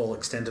remember the full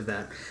extent of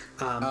that.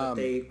 But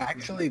they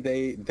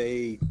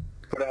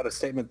put out a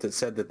statement that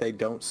said that they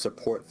don't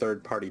support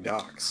third-party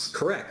docks.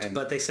 Correct,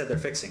 but they said they're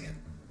fixing it.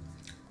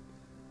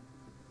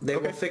 They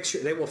will fix.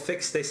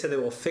 They said they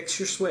will fix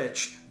your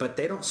Switch, but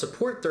they don't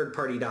support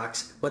third-party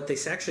docks. What they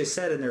actually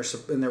said in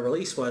their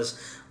release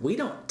was, we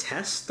don't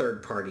test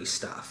third-party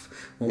stuff.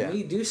 When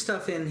we do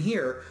stuff in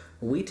here,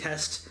 we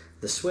test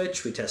the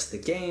Switch, we test the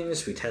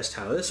games, we test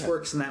how this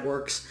works and that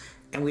works,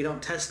 and we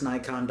don't test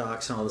Nikon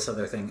docks and all these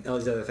other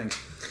things.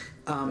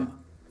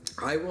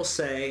 I will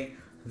say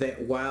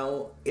that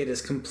while it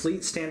is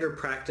complete standard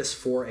practice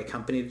for a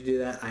company to do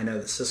that, I know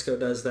that Cisco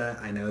does that.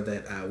 I know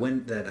that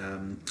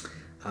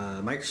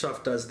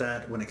Microsoft does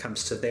that when it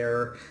comes to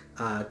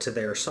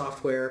their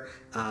software.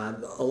 A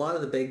lot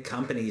of the big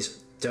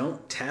companies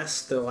don't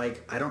test. They're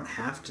like, I don't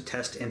have to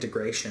test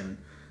integration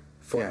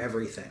for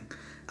everything.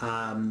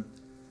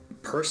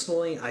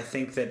 Personally, I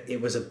think that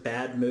it was a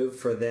bad move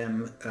for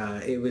them.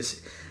 It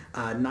was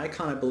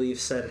Nikon, I believe,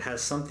 said it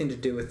has something to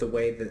do with the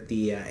way that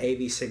the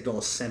AV signal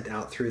is sent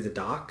out through the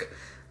dock.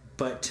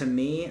 But to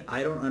me,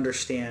 I don't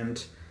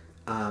understand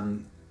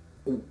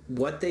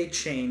what they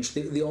changed.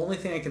 The only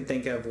thing I can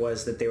think of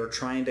was that they were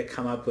trying to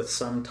come up with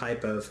some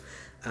type of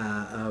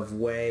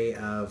way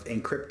of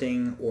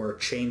encrypting or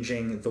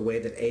changing the way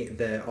that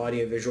the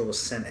audio-visual was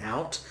sent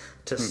out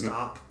to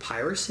stop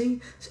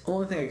piracy. It's the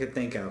only thing I could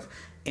think of.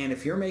 And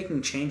if you're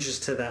making changes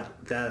to that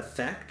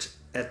effect,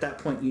 at that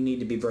point you need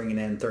to be bringing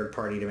in third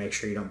party to make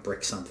sure you don't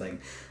brick something.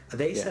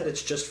 They said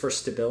it's just for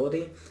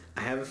stability.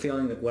 I have a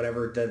feeling that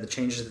whatever the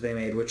changes that they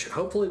made, which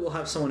hopefully we'll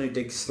have someone who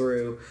digs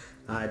through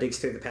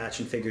the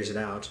patch and figures it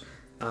out,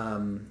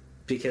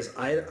 because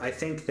I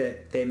think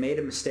that they made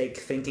a mistake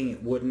thinking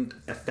it wouldn't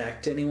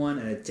affect anyone,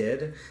 and it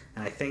did.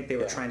 And I think they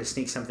were trying to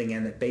sneak something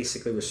in that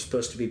basically was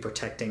supposed to be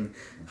protecting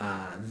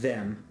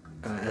them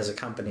as a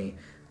company.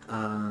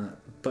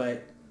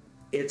 But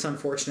it's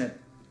unfortunate.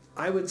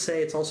 I would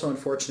say it's also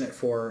unfortunate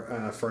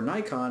for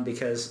Nikon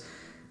because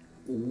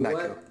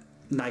Nikon.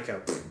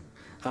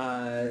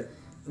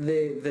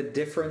 The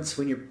difference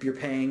when you're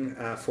paying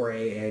for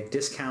a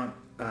discount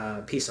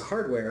piece of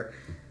hardware,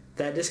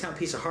 that discount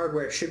piece of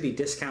hardware should be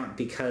discount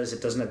because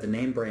it doesn't have the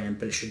name brand,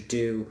 but it should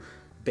do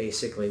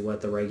basically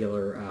what the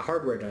regular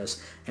hardware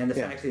does. And the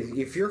fact that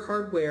if your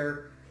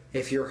hardware,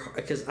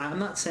 because I'm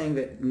not saying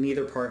that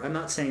I'm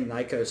not saying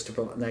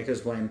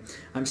Nikon's blame.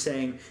 I'm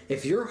saying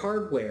if your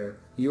hardware,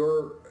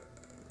 your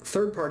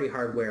third-party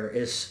hardware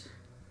is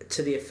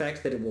to the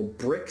effect that it will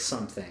brick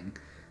something,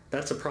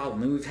 that's a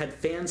problem. And we've had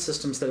fan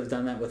systems that have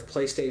done that with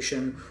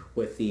PlayStation,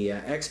 with the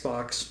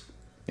Xbox,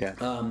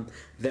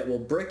 that will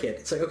brick it.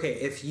 It's like, okay,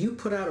 if you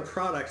put out a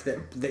product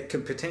that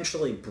could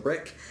potentially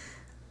brick,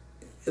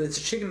 it's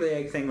a chicken and the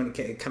egg thing when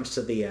it comes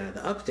to the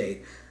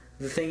update.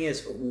 The thing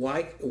is,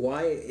 my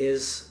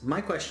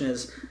question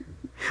is,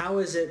 how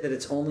is it that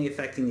it's only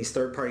affecting these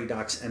third-party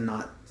docks and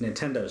not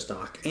Nintendo's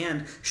dock?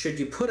 And should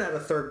you put out a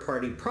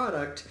third-party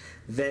product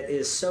that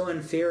is so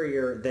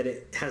inferior that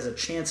it has a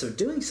chance of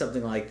doing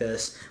something like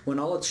this when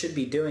all it should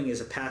be doing is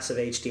a passive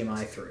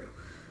HDMI through?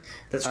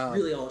 That's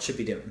really all it should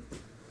be doing.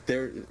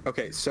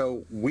 Okay,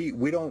 so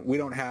we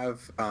don't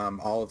have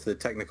all of the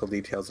technical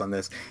details on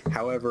this.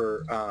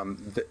 However,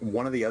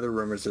 one of the other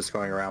rumors that's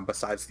going around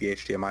besides the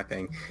HDMI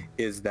thing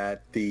is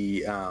that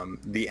the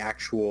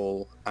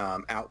actual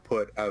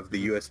output of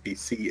the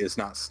USB-C is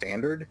not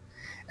standard,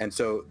 and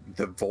so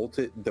the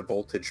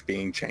voltage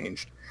being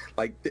changed.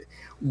 Like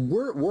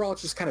we're all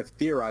just kind of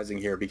theorizing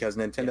here because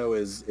Nintendo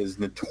is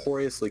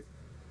notoriously.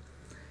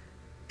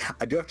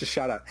 I do have to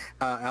shout out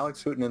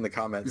Alex Wooten in the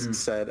comments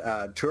said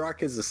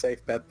Turok is a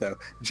safe bet though.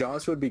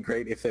 Jaws would be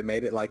great if they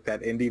made it like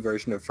that indie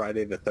version of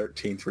Friday the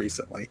 13th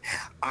recently.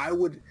 I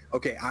would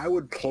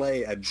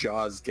play a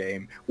Jaws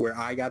game where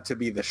I got to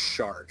be the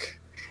shark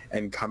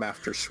and come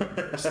after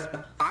swimmers.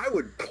 I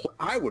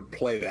would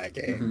play that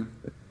game.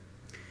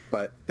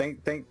 But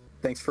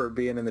thanks for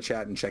being in the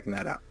chat and checking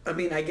that out. I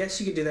mean, I guess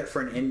you could do that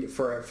for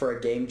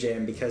a game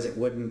jam because it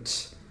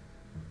wouldn't,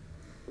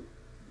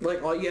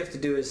 like, all you have to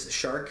do is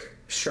shark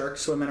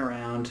swimming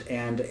around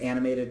and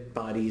animated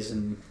bodies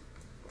and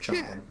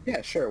jumping.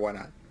 Yeah, sure, why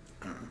not?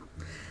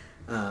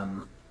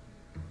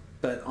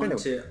 But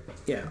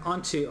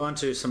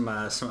onto some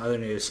other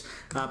news.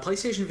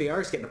 PlayStation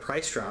VR is getting a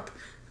price drop,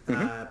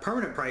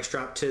 permanent price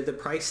drop to the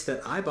price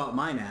that I bought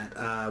mine at.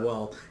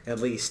 Well, at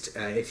least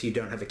if you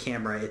don't have a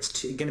camera,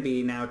 it's going to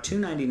be now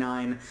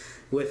 $299.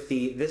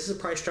 This is a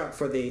price drop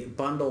for the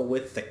bundle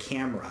with the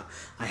camera.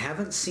 I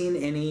haven't seen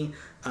any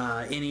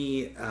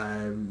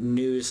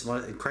news.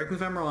 Correct me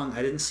if I'm wrong.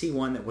 I didn't see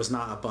one that was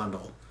not a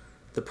bundle.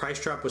 The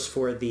price drop was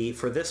for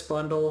this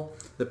bundle.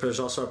 There's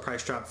also a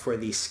price drop for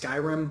the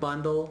Skyrim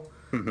bundle,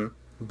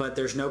 but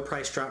there's no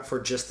price drop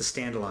for just the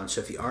standalone. So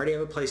if you already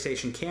have a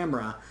PlayStation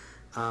camera,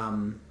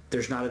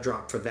 there's not a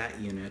drop for that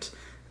unit.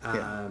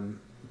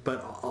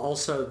 But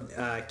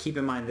also keep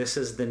in mind this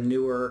is the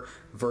newer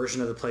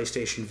version of the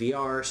PlayStation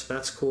VR, so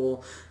that's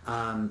cool.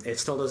 It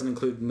still doesn't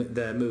include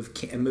the Move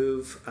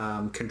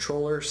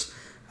controllers.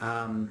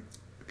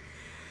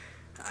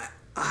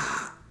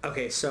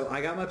 Okay, so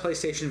I got my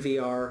PlayStation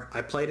VR.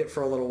 I played it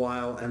for a little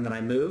while, and then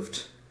I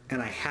moved,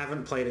 and I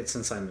haven't played it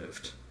since I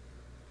moved.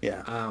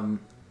 Yeah.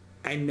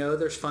 I know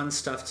there's fun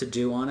stuff to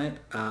do on it.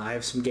 I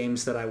have some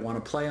games that I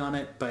want to play on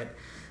it, but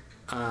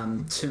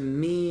to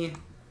me,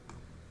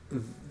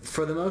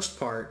 for the most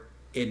part,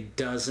 it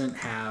doesn't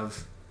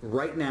have...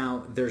 Right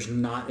now, there's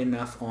not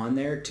enough on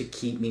there to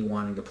keep me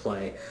wanting to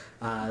play.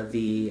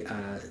 The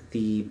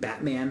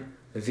Batman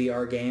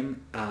VR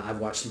game, I've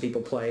watched some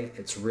people play.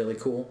 It's really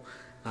cool.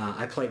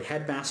 I played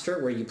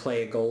Headmaster, where you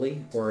play a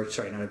goalie, or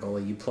sorry, not a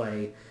goalie. You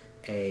play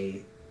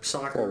a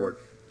soccer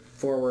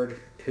forward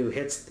who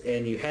hits,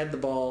 and you head the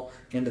ball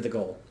into the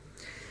goal.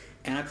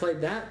 And I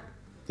played that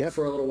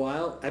for a little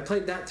while. I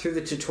played that through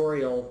the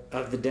tutorial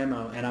of the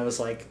demo, and I was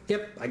like,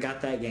 "Yep, I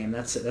got that game.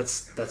 That's it.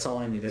 That's all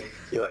I needed."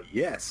 You're like,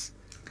 "Yes,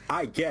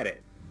 I get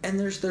it." And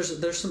there's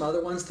some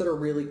other ones that are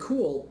really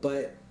cool,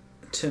 but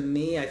to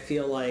me, I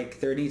feel like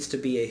there needs to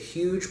be a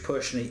huge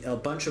push and a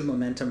bunch of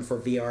momentum for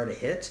VR to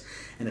hit,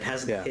 and it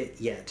hasn't hit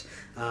yet.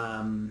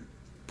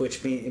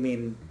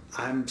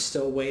 I'm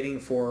still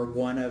waiting for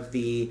one of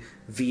the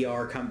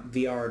VR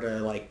to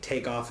like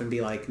take off and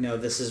be like, no,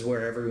 this is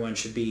where everyone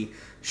should be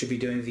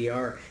doing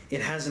VR.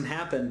 It hasn't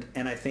happened,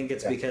 and I think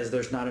it's because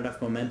there's not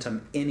enough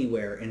momentum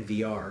anywhere in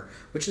VR,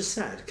 which is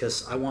sad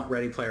because I want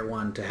Ready Player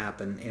One to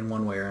happen in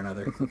one way or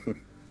another.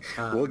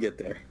 We'll get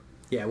there.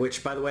 Yeah,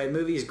 which, by the way, the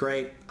movie is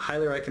great.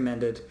 Highly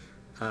recommended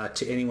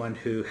to anyone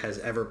who has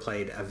ever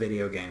played a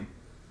video game.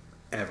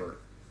 Ever.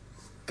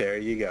 There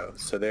you go.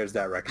 So there's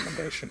that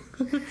recommendation.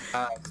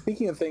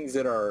 Speaking of things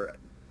that are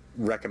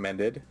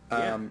recommended,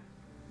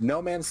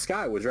 No Man's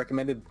Sky was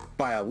recommended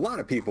by a lot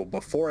of people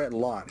before it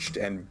launched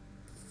and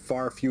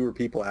far fewer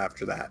people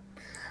after that.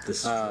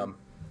 This is true.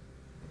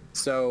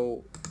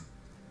 So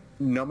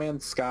No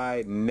Man's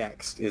Sky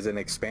Next is an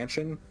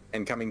expansion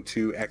and coming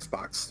to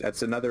Xbox.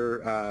 That's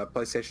another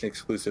PlayStation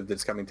exclusive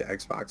that's coming to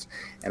Xbox.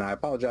 And I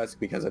apologize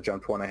because I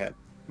jumped one ahead.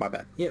 My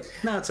bad. Yeah,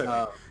 no, it's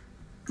okay.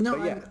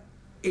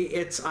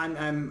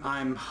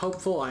 I'm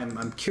hopeful.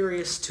 I'm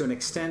curious to an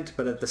extent,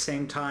 but at the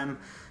same time,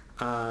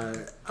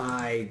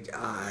 I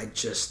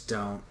just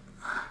don't.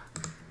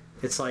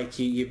 It's like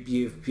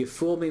you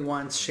fooled me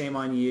once, shame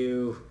on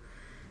you,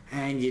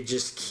 and you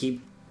just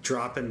keep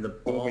dropping the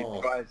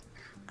ball.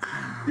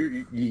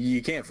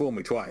 You can't fool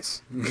me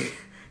twice.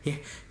 Yeah,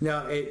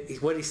 no,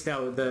 what was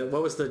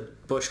the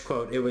Bush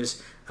quote? It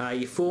was,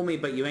 "You fool me,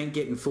 but you ain't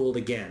getting fooled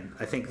again."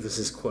 I think this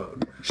is his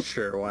quote.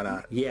 Sure, why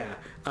not? Yeah,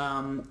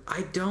 I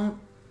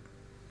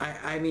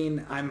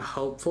mean, I'm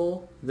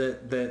hopeful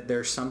that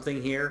there's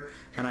something here,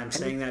 and I'm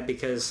saying that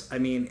because I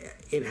mean,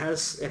 it had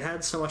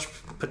so much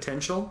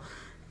potential,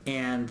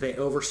 and they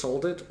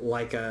oversold it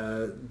like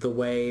the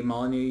way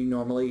Molyneux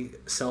normally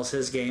sells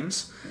his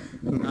games,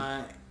 and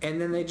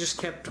then they just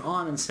kept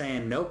on and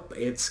saying, "Nope,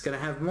 it's gonna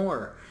have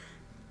more."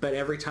 But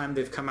every time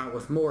they've come out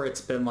with more, it's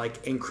been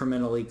like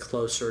incrementally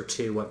closer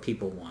to what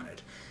people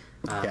wanted.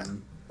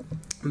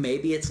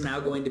 Maybe it's now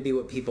going to be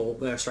what people...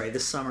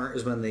 this summer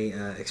is when the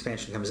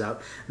expansion comes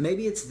out.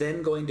 Maybe it's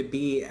then going to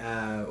be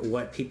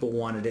what people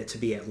wanted it to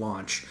be at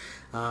launch.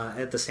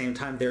 At the same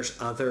time, there's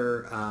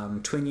other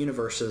Twin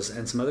Universes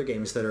and some other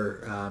games that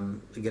are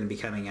going to be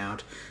coming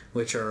out,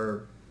 which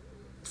are,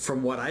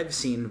 from what I've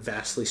seen,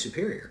 vastly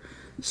superior.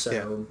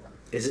 So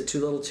is it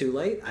too little too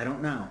late? I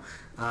don't know.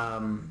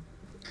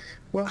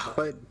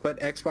 But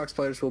Xbox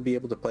players will be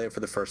able to play it for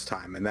the first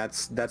time, and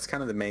that's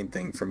kind of the main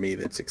thing for me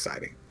that's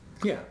exciting.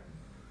 Yeah,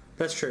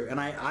 that's true. And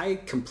I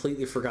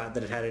completely forgot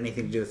that it had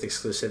anything to do with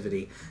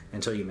exclusivity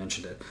until you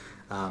mentioned it.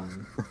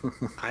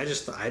 I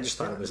just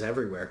thought it was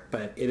everywhere,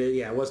 but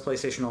it was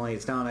PlayStation only.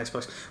 It's now on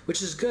Xbox,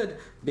 which is good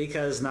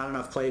because not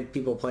enough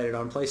people played it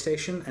on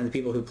PlayStation, and the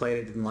people who played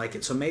it didn't like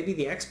it. So maybe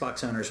the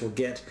Xbox owners will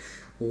get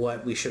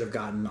what we should have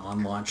gotten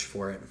on launch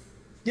for it.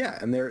 Yeah,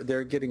 and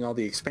they're getting all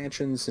the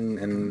expansions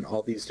and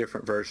all these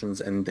different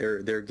versions, and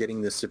they're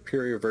getting the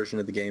superior version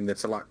of the game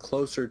that's a lot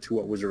closer to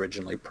what was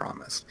originally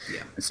promised.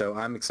 Yeah. And so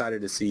I'm excited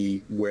to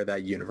see where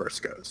that universe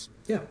goes.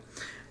 Yeah.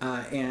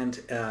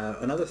 And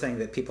another thing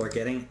that people are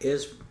getting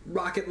is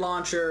rocket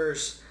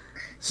launchers.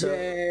 So,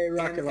 yay,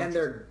 rocket launchers. And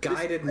they're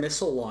guided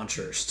missile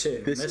launchers,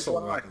 too. This is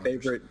one of my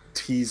favorite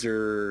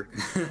teaser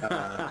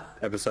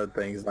episode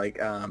things. Like,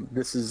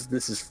 this is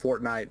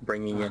Fortnite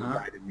bringing in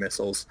guided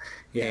missiles.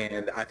 Yeah.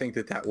 And I think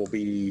that will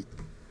be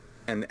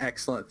an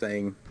excellent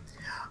thing.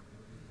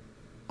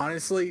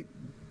 Honestly,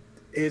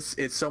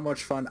 it's so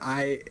much fun.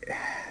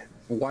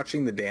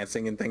 Watching the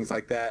dancing and things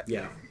like that.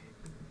 Yeah.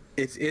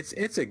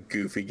 It's a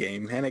goofy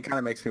game, and it kind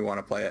of makes me want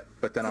to play it.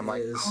 But then I'm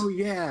like, oh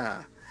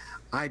yeah,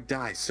 I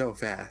die so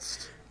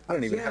fast. I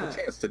don't even have a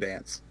chance to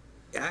dance.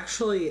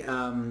 Actually,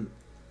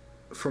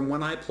 from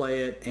when I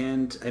play it,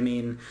 and I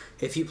mean,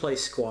 if you play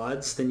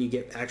squads, then you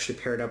get actually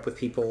paired up with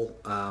people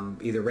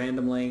either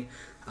randomly.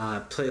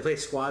 Play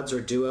squads or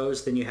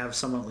duos, then you have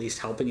someone at least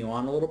helping you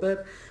on a little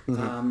bit.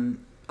 Mm-hmm.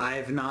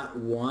 I've not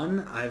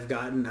won. I've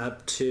gotten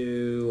up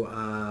to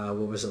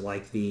what was it,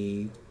 like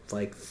the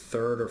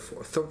third or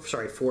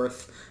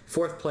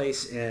fourth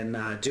place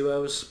in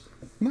duos.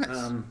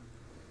 Nice.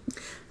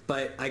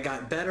 But I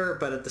got better,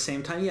 but at the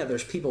same time,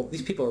 these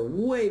people are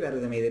way better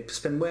than me. They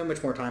spend way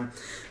much more time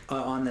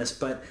on this.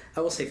 But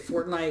I will say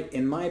Fortnite,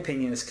 in my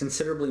opinion, is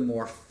considerably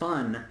more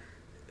fun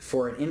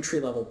for an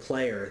entry-level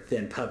player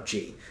than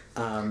PUBG.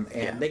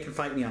 They can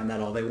fight me on that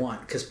all they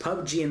want, because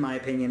PUBG, in my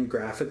opinion,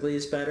 graphically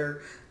is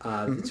better.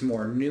 It's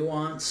more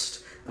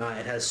nuanced.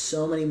 It has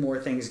so many more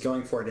things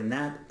going for it in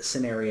that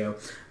scenario,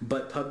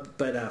 but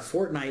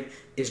Fortnite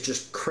is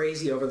just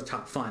crazy over the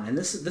top fun, and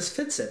this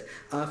fits it.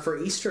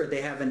 For Easter,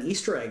 they have an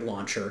Easter egg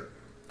launcher,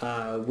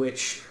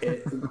 which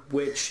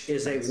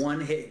is a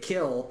one-hit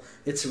kill.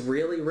 It's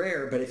really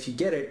rare, but if you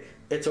get it,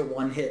 it's a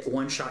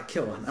one-shot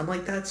kill. And I'm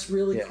like, that's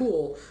really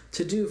cool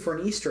to do for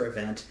an Easter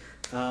event.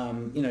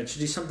 To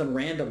do something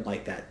random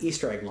like that.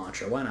 Easter egg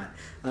launcher, why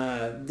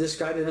not? This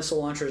guided missile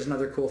launcher is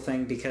another cool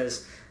thing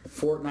because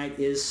Fortnite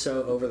is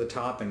so over the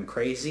top and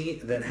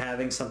crazy that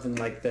having something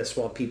like this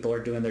while people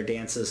are doing their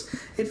dances,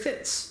 it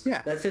fits.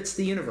 Yeah. That fits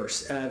the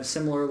universe.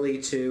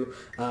 Similarly to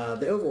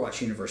the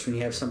Overwatch universe, when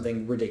you have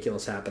something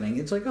ridiculous happening,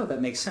 it's like, oh,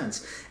 that makes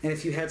sense. And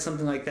if you had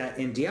something like that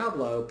in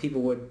Diablo,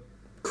 people would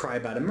cry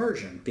about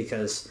immersion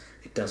because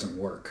it doesn't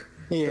work.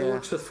 Yeah. It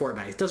works with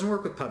Fortnite. It doesn't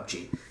work with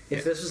PUBG.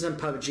 If this was in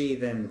PUBG,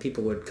 then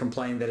people would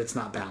complain that it's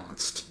not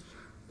balanced.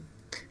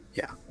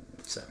 Yeah.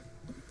 So,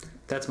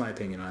 that's my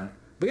opinion on it.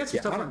 We got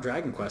some stuff on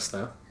Dragon Quest,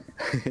 though.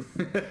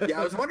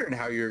 I was wondering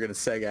how you were going to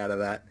seg out of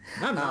that.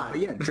 I'm not.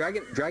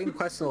 Dragon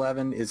Quest XI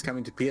is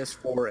coming to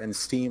PS4 and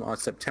Steam on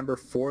September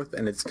 4th,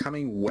 and it's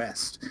coming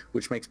west,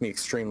 which makes me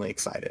extremely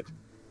excited.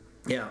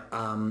 Yeah.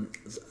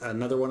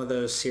 Another one of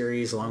those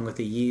series, along with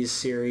the Ys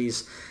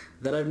series,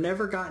 that I've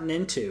never gotten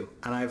into,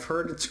 and I've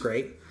heard it's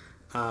great.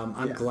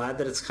 I'm glad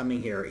that it's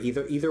coming here.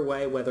 Either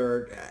way,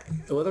 whether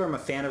I'm a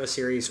fan of a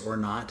series or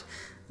not,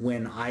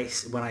 when I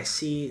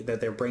see that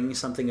they're bringing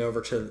something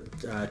over to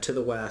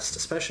the West,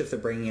 especially if they're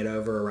bringing it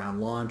over around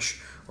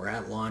launch or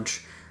at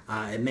launch,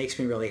 it makes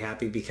me really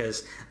happy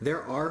because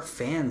there are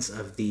fans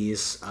of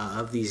these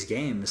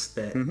games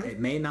that it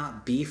may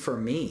not be for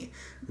me,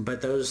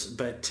 but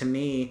to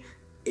me,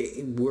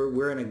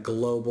 we're in a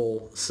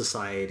global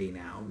society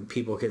now.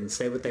 People can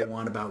say what they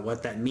want about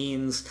what that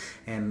means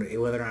and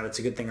whether or not it's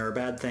a good thing or a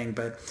bad thing,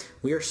 but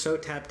we are so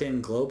tapped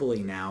in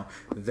globally now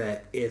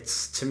that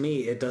to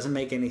me, it doesn't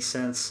make any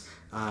sense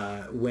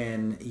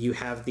when you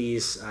have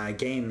these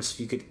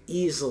games. You could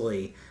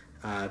easily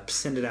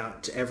send it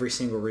out to every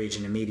single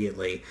region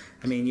immediately.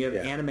 I mean, you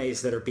have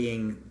animes that are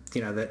being,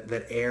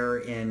 that air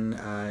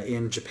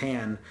in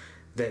Japan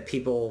that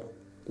people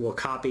will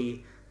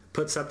copy,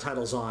 put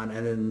subtitles on,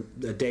 and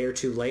then a day or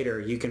two later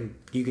you can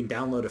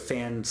download a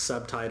fan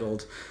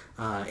subtitled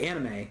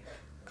anime.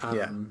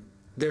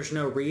 There's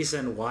no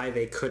reason why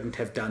they couldn't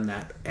have done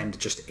that and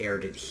just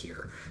aired it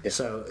here.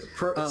 So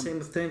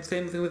same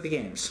thing with the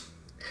games.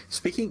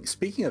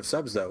 Speaking of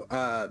subs, though,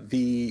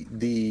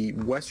 the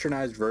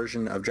westernized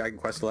version of Dragon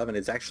Quest XI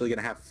is actually going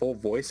to have full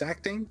voice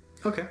acting.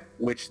 Okay.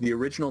 Which the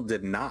original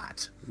did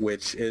not,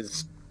 which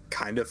is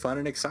kind of fun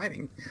and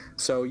exciting.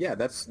 So yeah,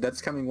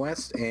 that's coming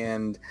west,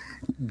 and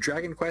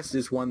Dragon Quest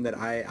is one that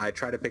I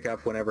try to pick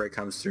up whenever it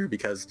comes through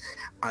because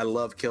I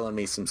love killing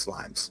me some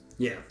slimes.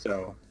 Yeah.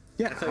 So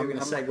yeah, I thought you were going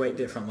to segue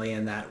differently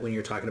in that when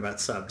you're talking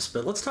about subs,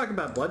 but let's talk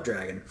about Blood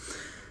Dragon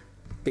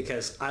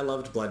because I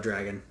loved Blood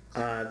Dragon.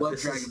 Blood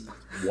Dragon,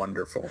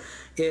 wonderful.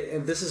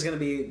 This is going to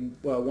be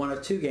one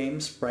of two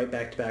games right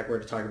back to back we're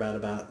to talk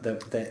about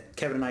that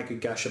Kevin and I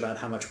could gush about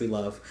how much we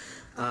love.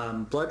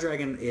 Blood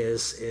Dragon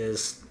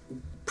is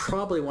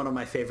probably one of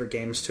my favorite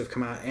games to have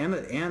come out,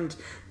 and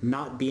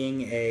not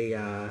being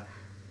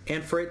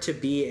and for it to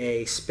be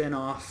a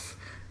spin-off,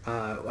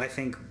 I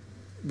think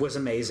was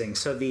amazing.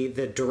 So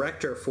the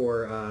director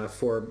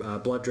for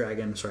Blood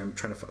Dragon, sorry, I'm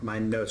trying to, my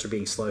notes are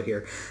being slow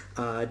here.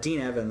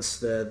 Dean Evans,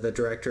 the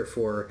director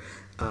for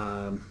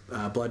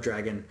Blood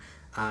Dragon,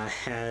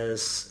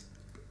 has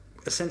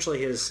essentially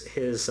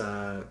his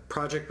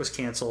project was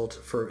canceled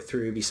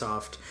through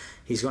Ubisoft.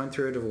 He's going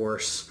through a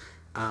divorce.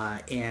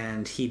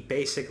 And he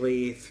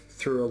basically,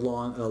 through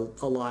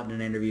a lot in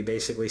an interview,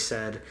 basically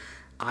said,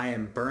 I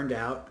am burned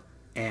out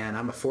and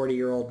I'm a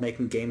 40-year-old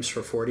making games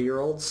for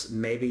 40-year-olds.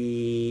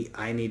 Maybe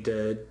I need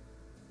to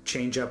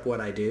change up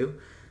what I do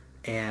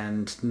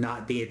and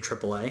not be in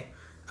AAA,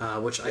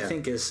 which I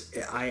think is,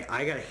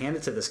 I got to hand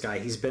it to this guy.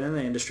 He's been in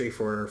the industry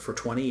for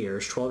 20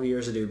 years, 12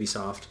 years at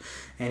Ubisoft.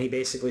 And he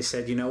basically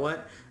said, you know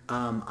what?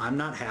 I'm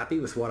not happy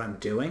with what I'm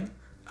doing.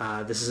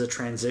 This is a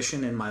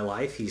transition in my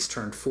life. He's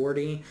turned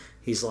 40.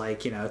 He's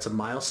like, it's a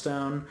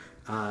milestone,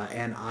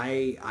 and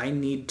I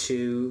need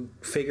to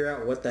figure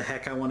out what the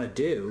heck I want to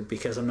do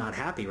because I'm not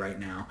happy right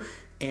now.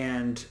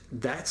 And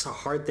that's a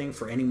hard thing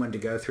for anyone to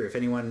go through. If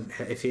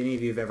any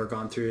of you have ever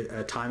gone through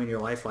a time in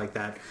your life like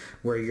that,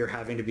 where you're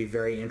having to be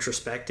very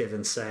introspective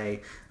and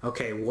say,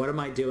 okay, what am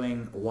I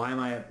doing?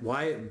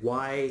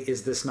 Why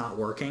is this not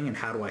working? And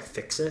how do I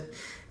fix it?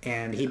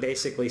 And he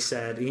basically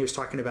said, he was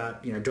talking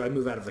about, do I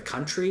move out of the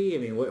country? I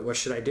mean, what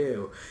should I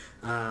do?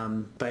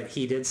 But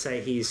he did say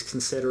he's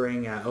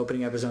considering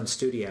opening up his own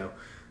studio,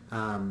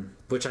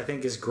 which I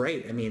think is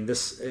great. I mean,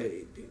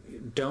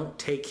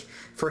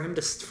 for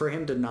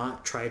him to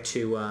not try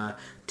to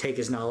take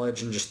his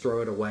knowledge and just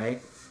throw it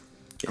away.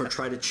 Or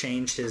try to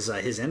change his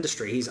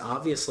industry. He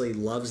obviously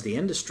loves the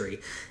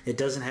industry. He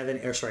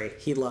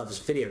loves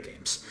video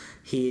games.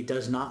 He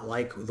does not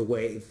like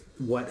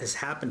what has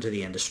happened to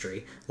the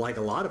industry. Like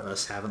a lot of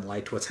us haven't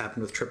liked what's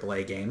happened with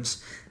AAA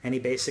games. And he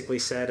basically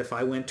said, if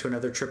I went to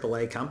another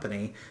AAA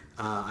company,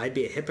 I'd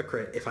be a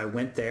hypocrite if I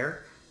went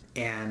there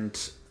and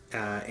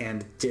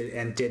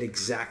did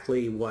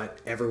exactly what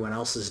everyone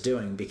else is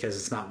doing because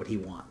it's not what he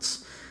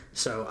wants.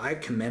 So I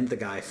commend the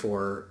guy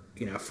for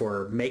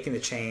making the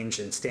change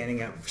and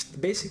standing up,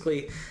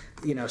 basically,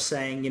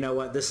 saying,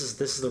 this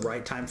is the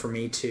right time for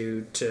me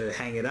to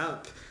hang it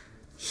up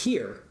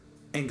here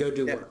and go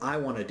do what I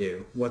want to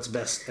do, what's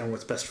best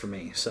for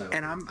me. So,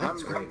 and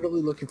I'm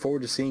really looking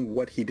forward to seeing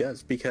what he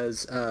does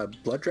because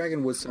Blood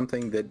Dragon was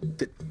something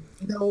that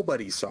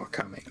nobody saw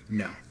coming.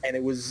 No, and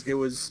it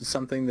was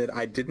something that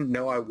I didn't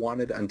know I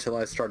wanted until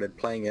I started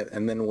playing it,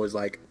 and then was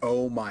like,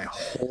 oh my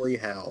holy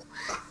hell,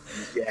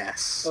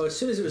 yes. Oh, as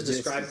soon as it was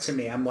described to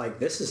me, I'm like,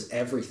 this is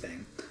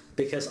everything.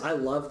 Because I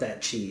love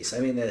that cheese. I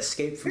mean, the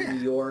Escape from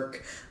New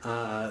York,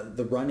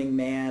 the Running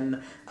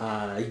Man,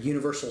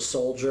 Universal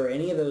Soldier,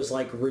 any of those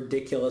like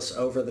ridiculous,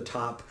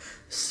 over-the-top,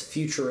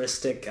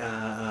 futuristic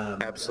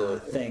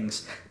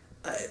things.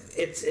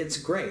 It's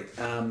great.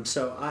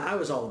 So I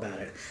was all about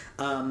it.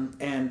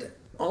 And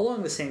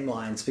along the same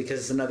lines,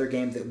 because it's another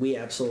game that we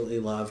absolutely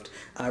loved,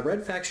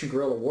 Red Faction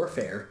Guerrilla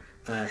Warfare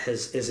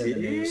is in the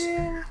news,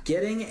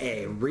 getting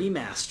a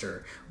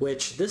remaster.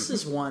 Which this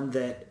is one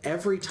that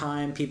every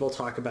time people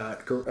talk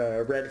about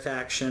Red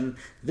Faction,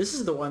 this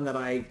is the one that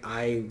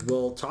I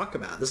will talk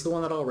about. This is the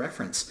one that I'll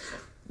reference.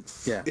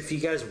 Yeah. If you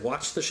guys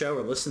watch the show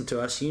or listen to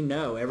us, you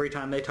know every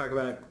time they talk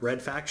about Red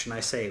Faction,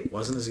 I say it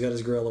wasn't as good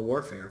as Guerrilla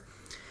Warfare.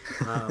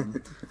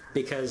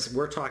 Because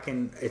we're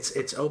talking,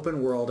 it's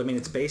open world. I mean,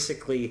 it's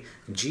basically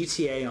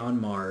GTA on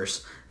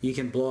Mars. You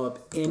can blow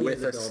up any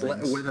of the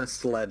buildings. With a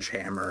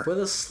sledgehammer. With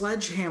a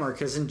sledgehammer,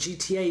 because in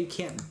GTA you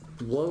can't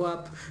blow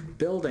up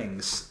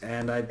buildings.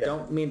 And I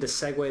don't mean to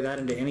segue that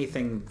into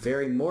anything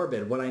very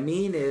morbid. What I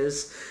mean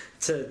is,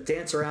 to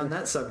dance around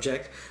that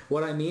subject,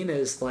 what I mean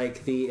is,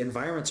 like, the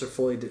environments are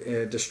fully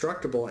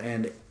destructible,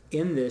 and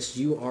in this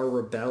you are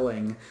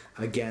rebelling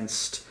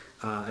against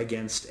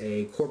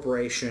a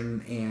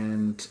corporation,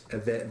 and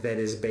that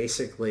is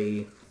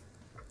basically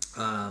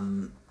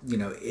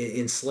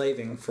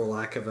enslaving,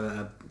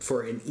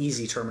 for an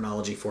easy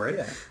terminology for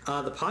it.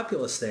 The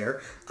populace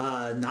there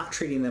not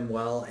treating them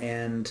well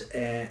and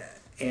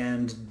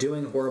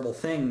doing horrible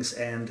things,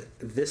 and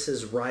this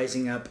is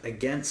rising up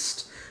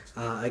against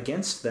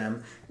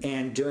them,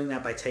 and doing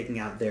that by taking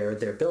out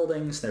their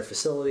buildings, their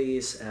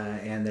facilities,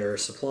 and their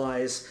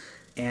supplies,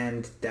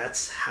 and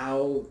that's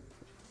how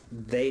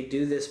they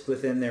do this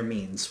within their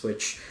means,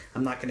 which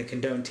I'm not going to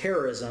condone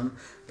terrorism,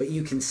 but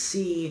you can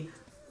see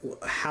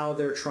how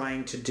they're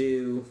trying to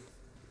do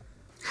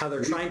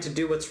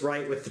what's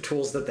right with the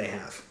tools that they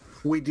have.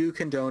 We do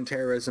condone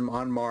terrorism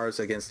on Mars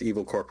against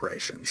evil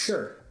corporations.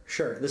 Sure.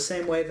 The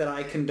same way that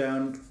I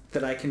condone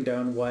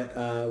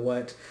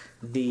what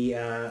the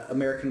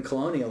American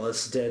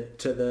colonialists did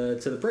to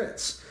the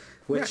Brits.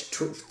 Which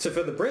for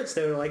the Brits,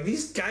 they were like,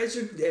 these guys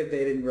are. They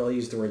didn't really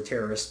use the word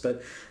terrorist,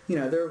 but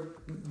they're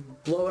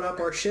blowing up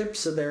our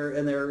ships, and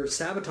they're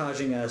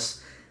sabotaging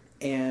us,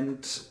 and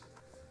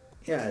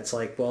it's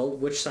like, well,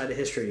 which side of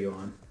history are you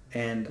on?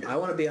 And I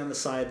want to be on the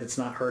side that's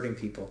not hurting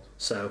people.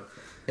 So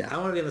I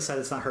want to be on the side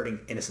that's not hurting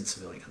innocent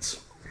civilians.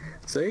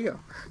 So there you go.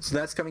 So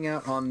that's coming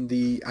out on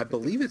I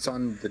believe it's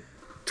on the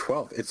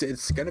 12th.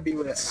 It's going to be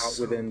out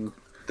within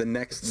the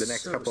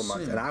next couple of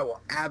months, and I will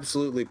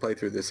absolutely play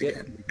through this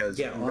again, because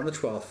on the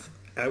 12th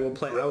I will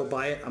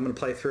buy it. I'm going to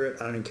play through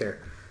it. I don't even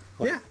care.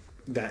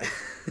 That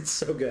it's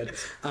so good.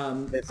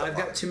 I've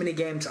got too many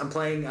games. I'm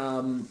playing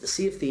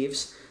Sea of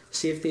Thieves.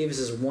 Sea of Thieves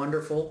is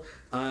wonderful.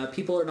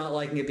 People are not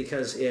liking it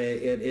because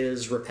it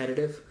is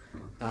repetitive,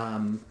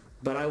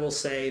 but I will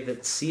say that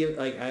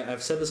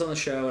I've said this on the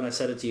show, and I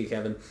said it to you,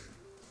 Kevin.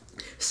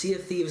 Sea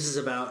of Thieves is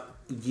about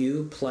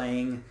you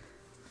playing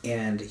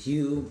and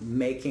you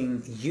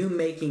making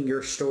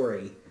your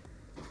story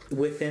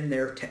within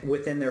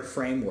their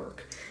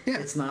framework.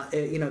 It's not,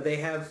 they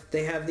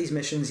have these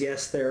missions.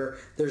 Yes,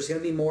 there's going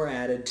to be more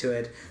added to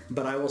it,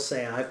 but I will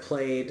say I've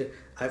played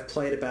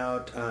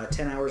about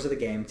 10 hours of the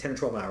game, 10 or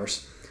 12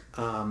 hours,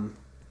 an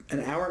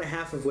hour and a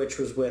half of which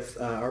was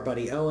with our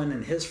buddy Owen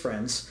and his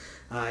friends.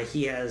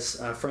 He has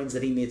friends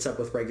that he meets up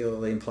with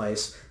regularly and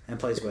plays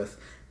with,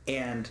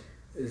 and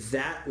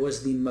that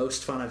was the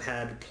most fun I've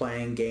had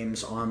playing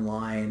games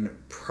online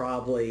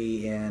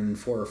probably in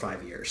 4 or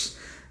 5 years.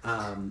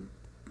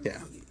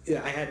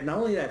 I had, not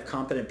only did I have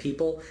competent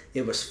people,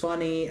 it was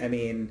funny. I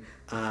mean,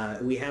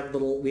 we had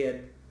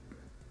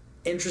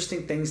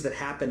interesting things that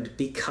happened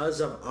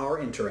because of our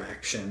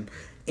interaction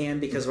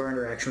and because of our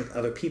interaction with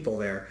other people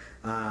there.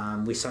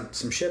 We sunk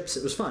some ships.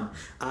 It was fun.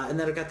 And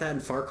then I got that in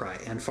Far Cry.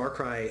 And Far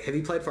Cry, have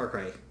you played Far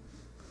Cry?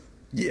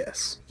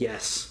 Yes.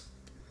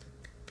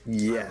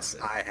 Yes,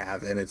 I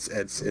have, and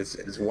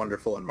it's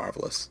wonderful and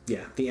marvelous.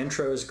 Yeah, the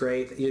intro is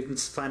great. You can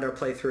find our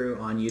playthrough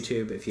on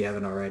YouTube if you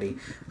haven't already.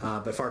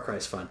 But Far Cry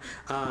is fun.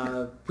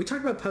 We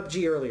talked about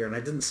PUBG earlier, and I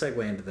didn't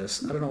segue into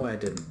this. I don't know why I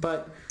didn't.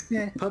 But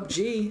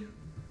PUBG,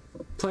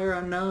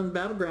 PlayerUnknown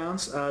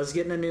Battlegrounds, is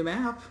getting a new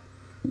map.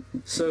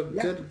 So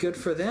good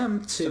for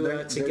them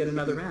to get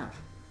another map.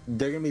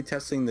 They're going to be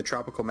testing the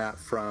tropical map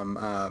from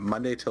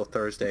Monday till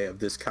Thursday of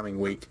this coming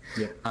week.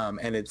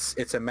 And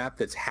it's a map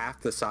that's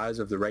half the size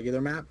of the regular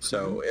map,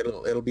 so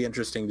it'll be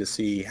interesting to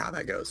see how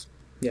that goes.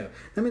 Yeah,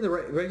 I mean the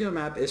regular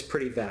map is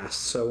pretty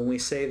vast. So when we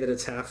say that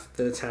it's half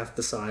the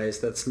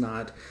size, it's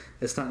not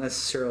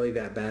necessarily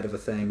that bad of a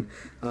thing.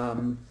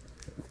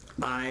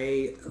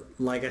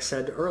 Like I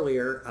said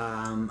earlier,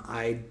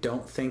 I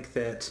don't think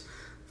that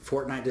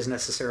Fortnite is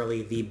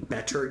necessarily the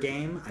better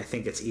game. I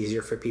think it's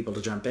easier for people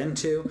to jump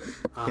into.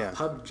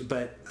 PUBG,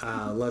 but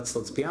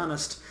let's be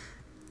honest,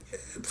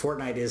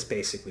 Fortnite is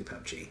basically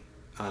PUBG.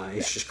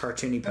 It's just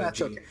cartoony PUBG.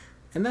 That's okay.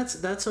 And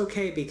that's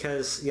okay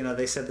because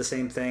they said the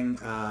same thing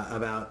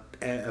about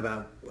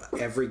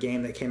every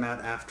game that came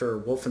out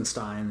after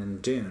Wolfenstein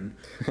and Dune.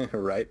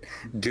 Right,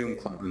 Doom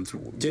clones.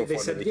 They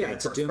said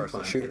it's a Doom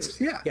clone. This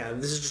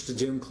is just a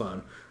Doom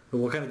clone.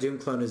 What kind of Doom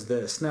clone is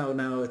this?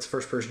 No, it's a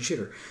first-person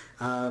shooter.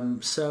 I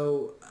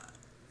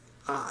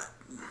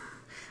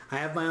I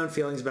have my own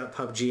feelings about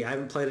PUBG. I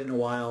haven't played it in a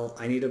while.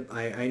 I need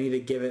to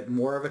give it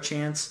more of a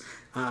chance.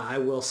 I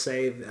will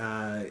say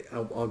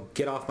I'll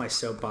get off my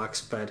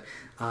soapbox, but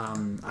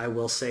I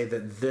will say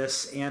that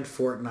this and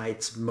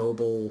Fortnite's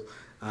mobile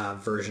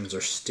versions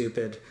are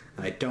stupid.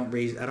 I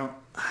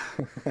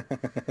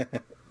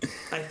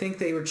think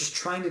they were just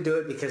trying to do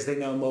it because they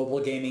know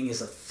mobile gaming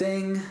is a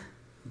thing,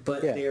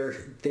 but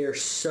they're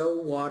so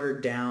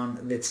watered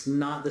down. It's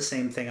not the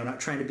same thing. I'm not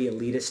trying to be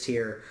elitist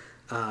here,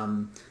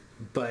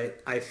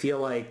 but I feel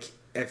like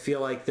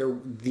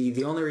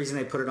the only reason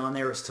they put it on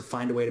there was to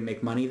find a way to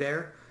make money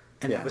there,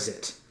 and that was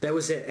it. That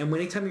was it. And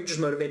anytime you're just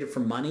motivated for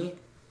money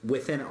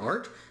within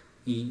art,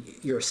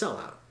 you're a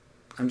sellout.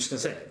 I'm just gonna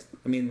say it.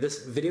 I mean,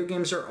 video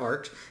games are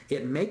art.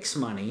 It makes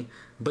money,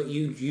 but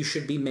you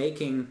should be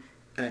making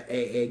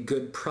a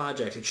good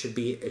project. It should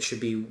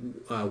be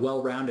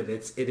well-rounded.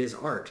 It is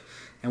art.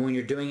 And when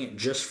you're doing it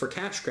just for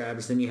cash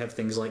grabs, then you have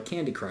things like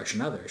Candy Crush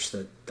and others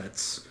they're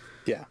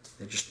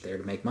just there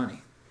to make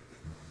money.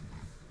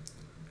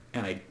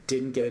 And I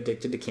didn't get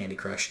addicted to Candy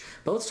Crush.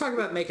 But let's talk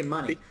about making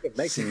money. Speaking of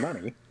making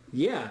money.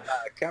 Yeah.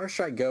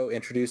 Counter-Strike Go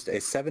introduced a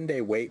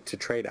 7-day wait to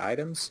trade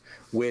items,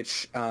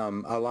 which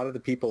a lot of the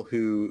people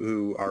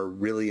who are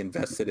really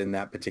invested in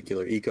that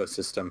particular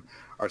ecosystem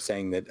are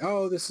saying that,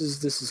 oh, this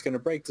is going to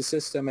break the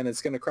system and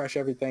it's going to crash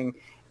everything.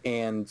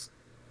 And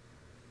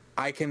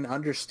I can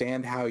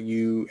understand how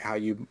you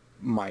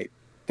might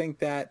think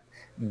that.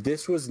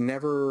 This was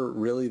never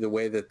really the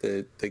way that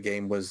the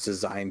game was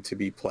designed to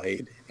be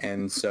played,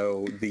 and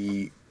so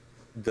the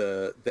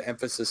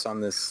emphasis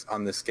on this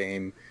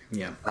game,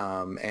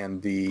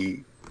 and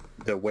the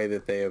way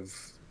that they have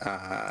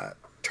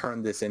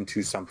turned this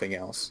into something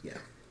else. Yeah.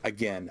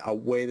 Again, a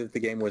way that the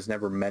game was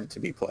never meant to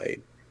be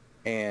played.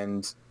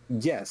 And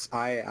yes,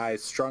 I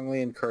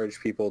strongly encourage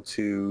people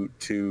to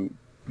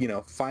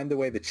find the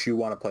way that you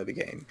want to play the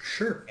game.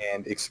 Sure.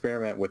 And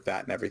experiment with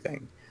that and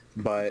everything.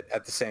 But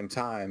at the same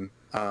time,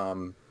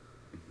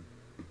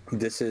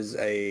 this is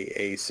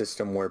a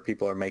system where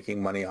people are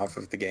making money off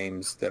of the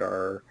games this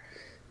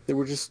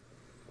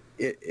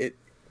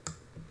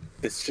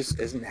just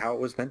isn't how it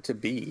was meant to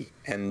be.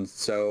 And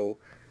so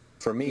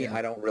for me,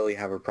 I don't really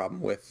have a problem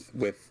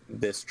with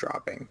this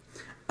dropping.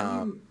 I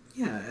don't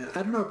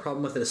have a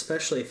problem with it,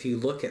 especially if you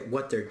look at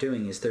what they're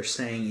doing. Is they're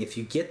saying if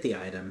you get the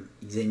item,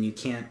 then you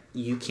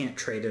can't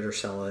trade it or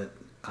sell it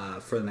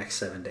for the next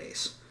 7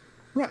 days.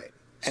 Right.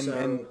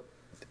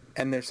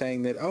 And they're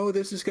saying that, oh,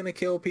 this is going to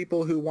kill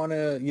people who want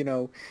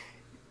to,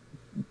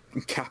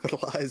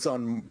 capitalize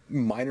on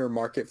minor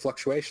market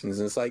fluctuations.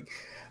 And it's like,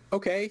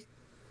 okay,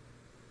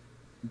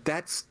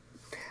 I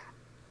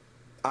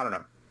don't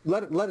know.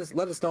 Let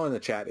us know in the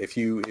chat if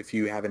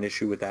you have an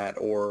issue with that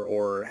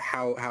or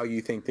how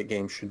you think the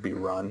game should be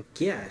run.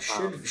 Yeah,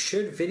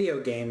 should video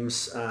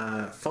games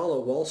follow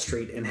Wall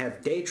Street and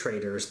have day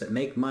traders that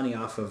make money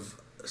off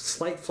of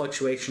slight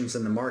fluctuations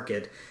in the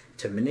market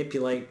to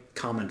manipulate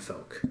common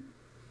folk?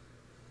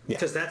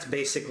 Because that's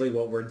basically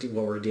what we're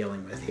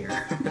dealing with here.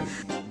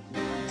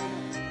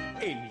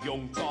 En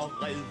junker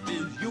red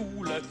ved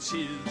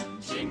juletid.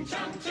 Ching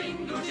chang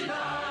ching nu til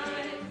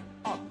dig.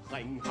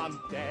 Omkring ham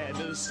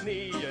dannede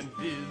sneen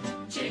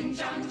hvid. Ching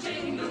chang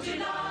ching nu til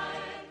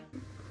dig.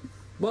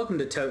 Welcome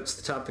to Totes,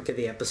 the Topic of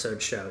the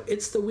Episode show.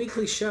 It's the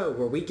weekly show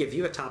where we give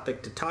you a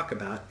topic to talk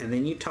about, and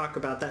then you talk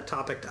about that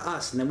topic to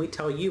us, and then we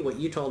tell you what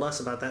you told us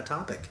about that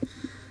topic.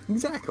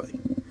 Exactly.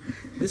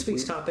 This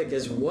week's topic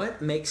is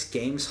what makes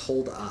games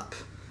hold up.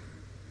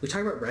 We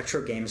talk about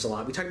retro games a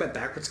lot. We talk about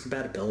backwards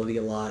compatibility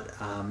a lot.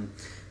 I'm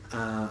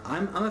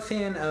a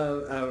fan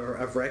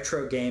of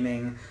retro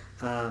gaming,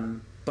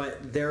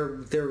 but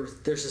there's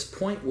this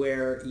point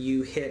where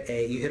you hit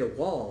a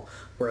wall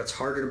where it's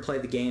harder to play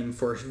the game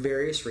for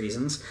various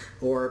reasons,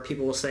 or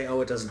people will say,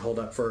 oh, it doesn't hold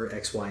up for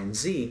X, Y, and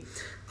Z.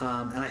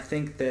 And I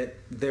think that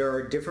there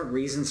are different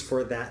reasons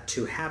for that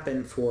to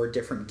happen for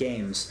different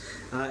games.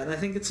 And I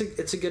think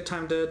it's a good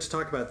time to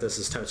talk about this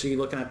as Totes. Are you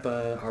looking up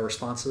our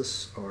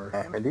responses? Or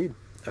indeed.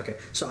 Okay,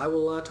 so I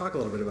will talk a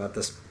little bit about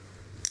this.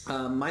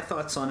 My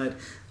thoughts on it,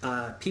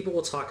 people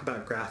will talk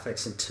about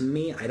graphics, and to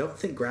me, I don't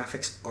think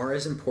graphics are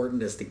as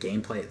important as the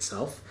gameplay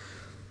itself.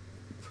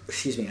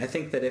 Excuse me. I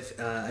think that if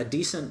the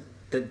decent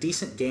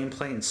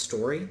gameplay and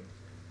story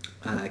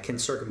can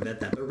circumvent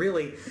that. But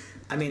really,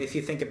 I mean, if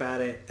you think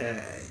about it,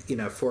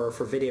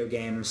 for video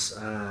games,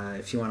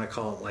 if you want to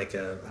call it like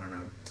a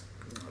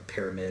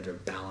pyramid or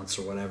balance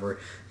or whatever,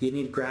 you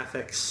need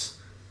graphics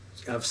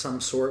of some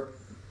sort,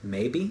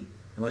 maybe.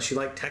 Unless you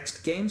like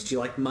text games. Do you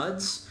like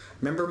MUDs?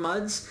 Remember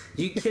MUDs?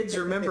 You kids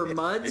remember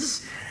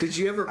MUDs? Did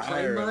you ever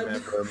play MUD? I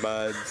remember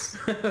MUDs.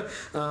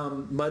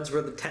 MUDs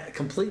were the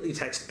completely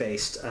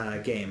text-based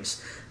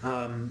games.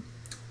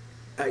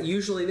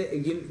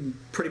 Usually,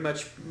 pretty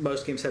much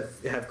most games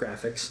have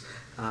graphics,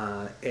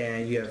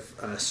 and you have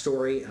a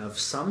story of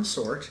some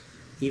sort,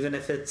 even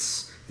if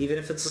it's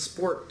a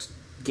sport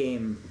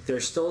game.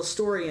 There's still a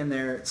story in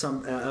there at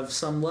of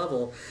some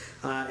level,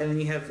 and then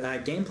you have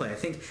gameplay. I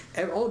think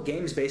all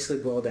games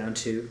basically boil down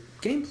to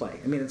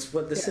gameplay. I mean, it's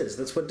what this is.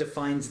 That's what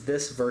defines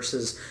this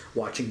versus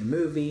watching a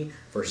movie,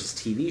 versus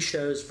TV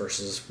shows,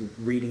 versus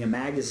reading a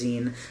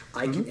magazine.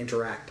 I can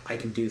interact. I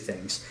can do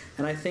things.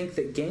 And I think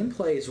that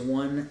gameplay is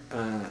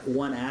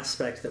one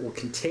aspect that will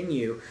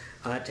continue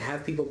to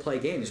have people play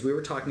games. We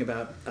were talking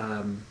about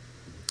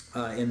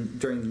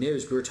during the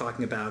news, we were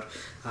talking about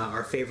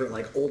our favorite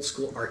like old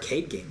school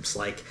arcade games,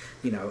 like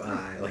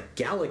like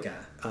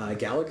Galaga.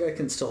 Galaga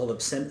can still hold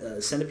up.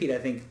 Centipede, I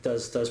think,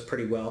 does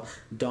pretty well.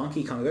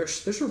 Donkey Kong.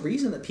 There's a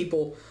reason that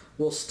people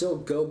will still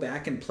go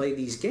back and play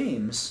these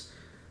games,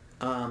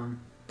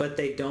 but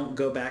they don't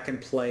go back and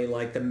play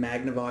like the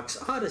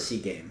Magnavox Odyssey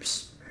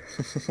games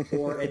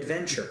or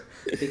Adventure,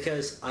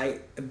 because I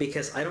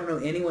don't know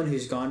anyone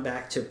who's gone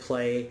back to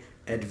play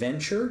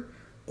Adventure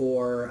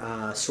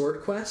or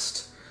Sword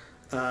Quest.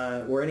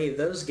 Or any of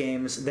those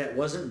games that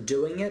wasn't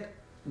doing it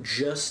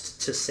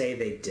just to say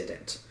they did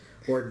it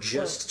or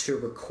just to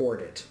record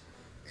it.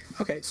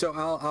 Okay, so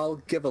I'll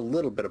give a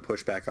little bit of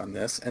pushback on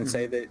this and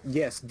say that,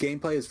 yes,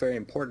 gameplay is very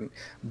important,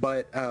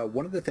 but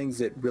one of the things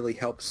that really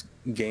helps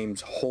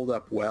games hold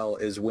up well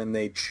is when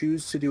they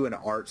choose to do an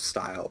art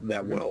style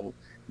that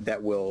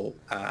will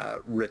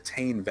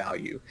retain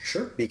value.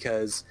 Sure.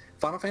 Because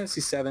Final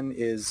Fantasy VII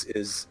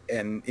is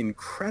an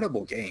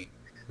incredible game,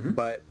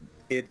 but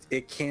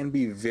it can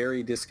be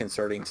very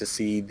disconcerting to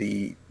see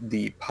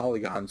the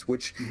polygons,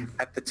 which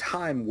at the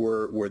time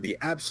were the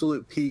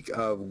absolute peak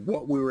of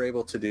what we were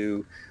able to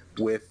do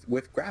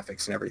with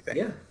graphics and everything.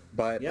 Yeah.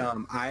 But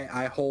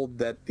I hold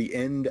that the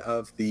end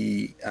of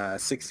the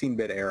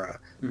 16-bit era,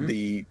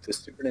 the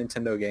Super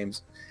Nintendo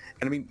games,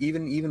 and I mean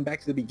even back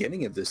to the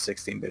beginning of the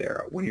 16-bit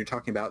era, when you're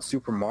talking about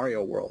Super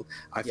Mario World,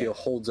 I feel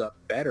holds up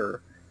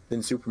better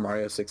than Super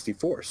Mario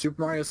 64.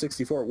 Super Mario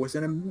 64 was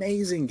an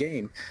amazing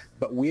game,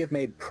 but we have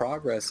made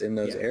progress in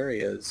those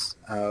areas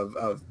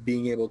of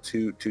being able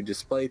to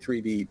display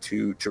 3D,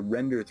 to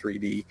render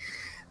 3D,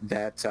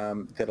 that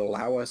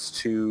allow us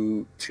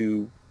to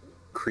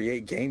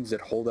create games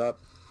that hold up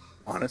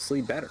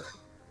honestly better.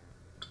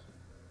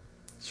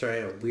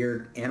 Sorry, a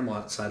weird animal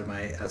outside of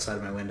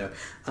my window.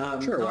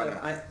 Sure, no, why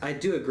not? I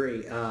do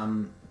agree.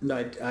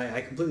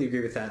 I completely agree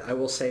with that. I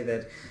will say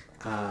that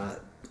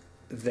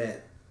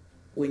that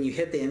when you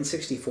hit the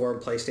N64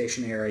 and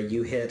PlayStation era,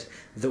 you hit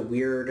the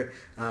weird,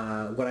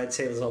 what I'd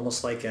say was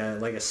almost like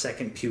a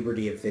second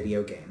puberty of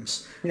video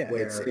games. Yeah,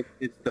 where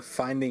it's the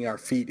finding our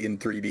feet in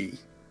 3D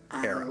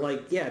era.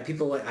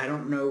 People I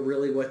don't know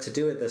really what to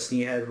do with this. And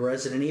you had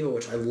Resident Evil,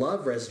 which I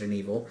love Resident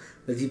Evil,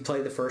 but if you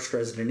play the first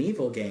Resident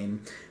Evil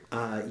game,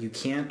 you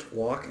can't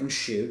walk and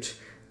shoot,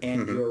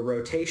 and your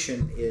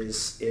rotation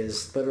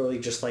is literally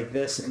just like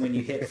this. And when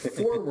you hit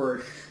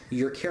forward,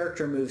 your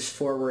character moves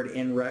forward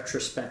in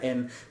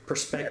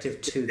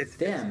perspective to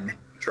them.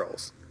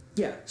 Controls.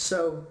 Yeah.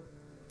 So,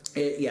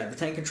 the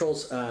tank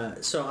controls.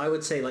 So I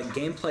would say like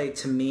gameplay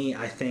to me,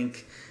 I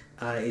think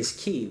is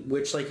key.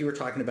 Which, like you were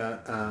talking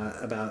about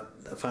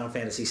Final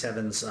Fantasy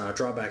VII's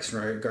drawbacks in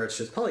regards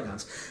to its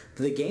polygons,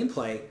 the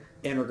gameplay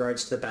in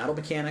regards to the battle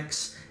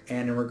mechanics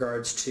and in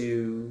regards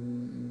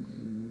to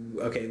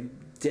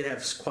did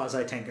have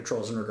quasi-tank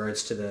controls in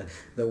regards to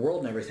the world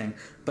and everything,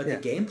 but the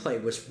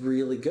gameplay was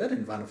really good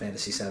in Final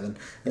Fantasy VII.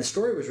 The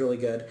story was really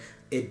good.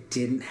 It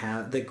didn't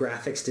have, the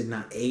graphics did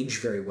not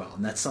age very well,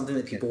 and that's something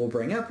that people will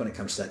bring up when it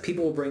comes to that.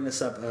 People will bring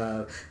this up.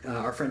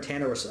 Our friend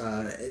Tanner was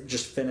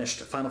just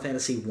finished Final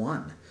Fantasy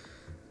I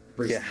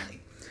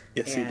recently.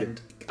 Yes, he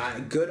did.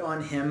 Good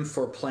on him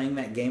for playing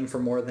that game for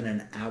more than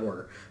an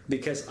hour,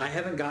 because I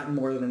haven't gotten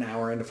more than an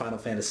hour into Final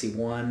Fantasy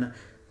 1,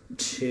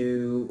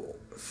 2,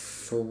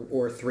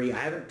 or 3. I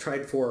haven't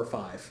tried 4 or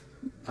 5.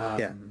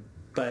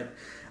 But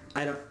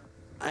I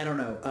don't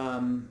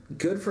know.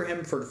 Good for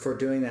him for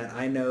doing that.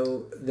 I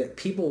know that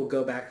people will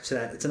go back to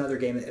that. It's another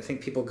game that I think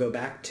people go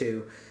back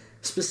to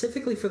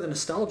specifically for the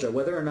nostalgia,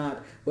 whether or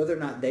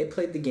not they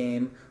played the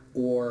game,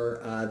 or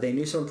they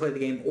knew someone played the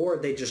game, or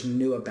they just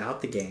knew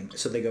about the game,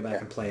 so they go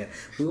back and play it.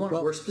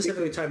 We're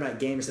specifically talking about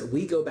games that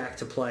we go back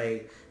to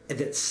play and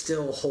that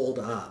still hold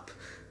up.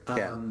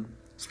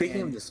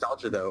 Speaking of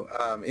nostalgia, though,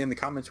 in the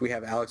comments we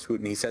have Alex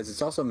Wooten. He says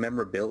it's also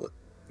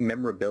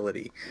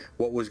memorability.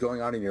 What was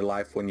going on in your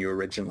life when you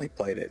originally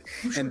played it,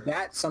 and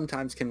that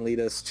sometimes can lead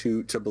us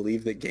to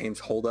believe that games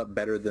hold up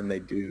better than they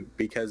do,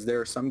 because there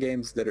are some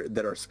games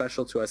that are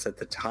special to us at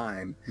the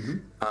time,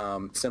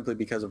 simply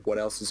because of what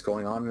else is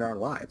going on in our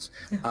lives.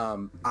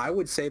 I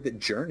would say that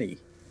Journey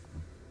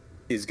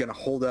is going to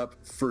hold up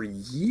for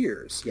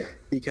years,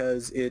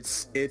 because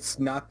it's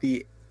not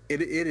it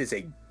is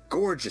a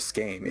gorgeous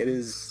game.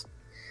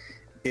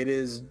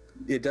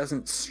 It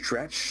doesn't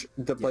stretch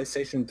the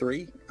PlayStation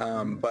 3,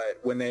 but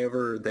when they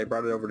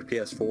brought it over to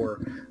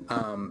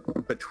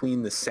PS4,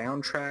 between the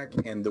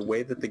soundtrack and the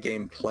way that the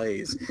game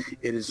plays,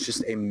 it is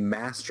just a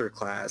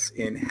masterclass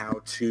in how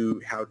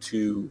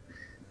to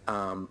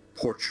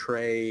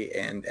portray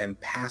and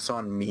pass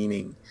on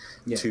meaning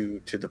to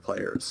the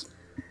players.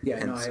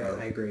 Yeah, no,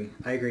 I agree.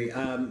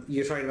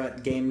 You're talking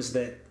about games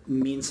that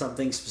mean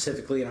something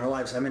specifically in our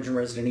lives. I mentioned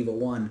Resident Evil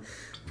 1.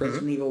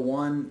 Resident Evil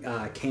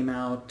 1 came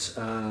out,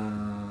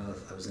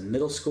 I was in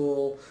middle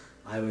school.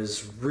 I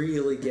was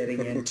really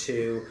getting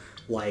into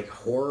like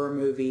horror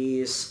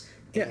movies,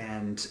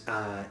 and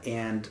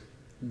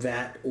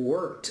that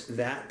worked.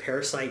 That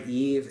Parasite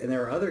Eve, and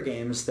there are other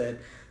games that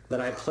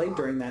I played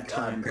during that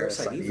time.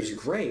 Parasite Eve was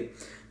great.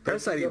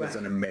 Parasite Eve was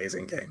an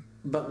amazing game.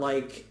 But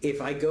like,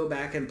 if I go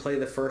back and play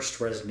the first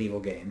Resident Evil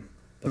game,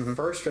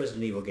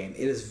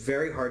 it is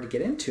very hard to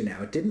get into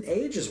now. It didn't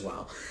age as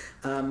well.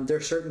 There are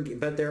certain,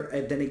 but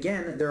then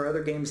again, there are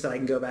other games that I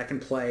can go back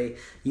and play.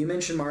 You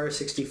mentioned Mario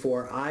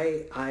 64.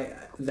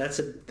 That's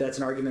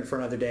an argument for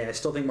another day. I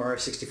still think Mario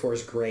 64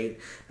 is great,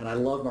 and I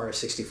love Mario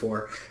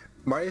 64.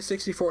 Mario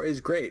 64 is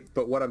great,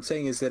 but what I'm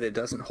saying is that it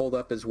doesn't hold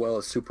up as well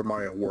as Super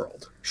Mario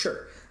World.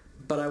 Sure.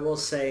 But I will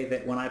say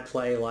that when I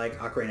play like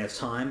Ocarina of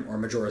Time or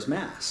Majora's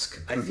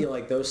Mask, I feel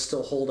like those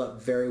still hold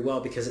up very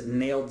well because it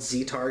nailed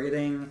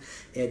Z-targeting.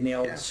 It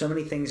nailed so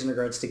many things in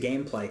regards to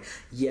gameplay.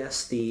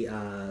 Yes, the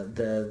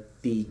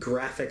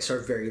graphics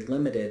are very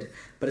limited,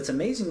 but it's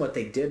amazing what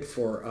they did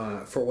for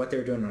what they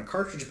were doing in a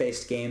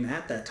cartridge-based game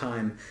at that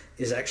time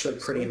is actually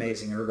pretty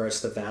amazing in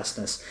regards to the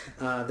vastness.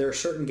 There are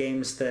certain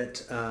games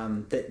that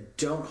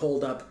don't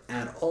hold up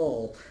at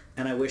all,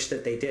 and I wish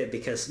that they did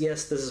because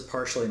yes, this is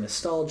partially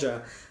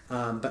nostalgia.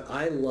 But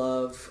I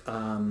love,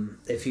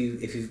 if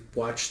you've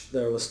watched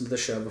or listened to the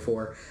show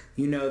before,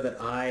 you know that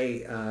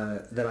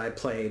I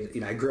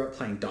played, I grew up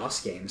playing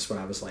DOS games when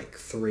I was like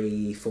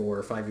 3,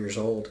 4, 5 years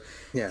old.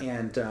 Yeah.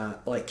 And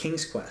like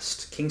King's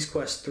Quest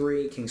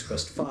 3, King's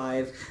Quest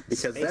 5.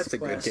 Because Space that's a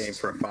Quest. Good game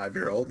for a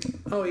 5-year-old.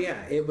 Oh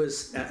yeah, it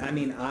was, I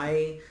mean,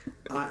 I've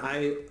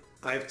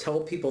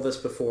told people this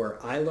before.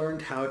 I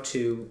learned how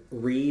to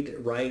read,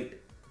 write,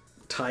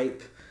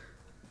 type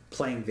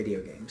playing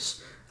video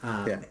games.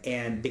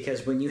 And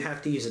because when you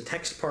have to use a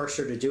text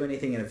parser to do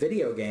anything in a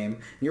video game,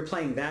 and you're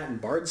playing that in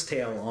Bard's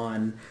Tale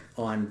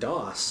on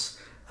DOS,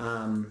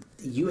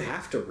 you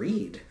have to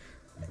read.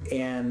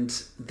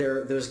 And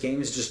those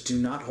games just do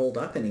not hold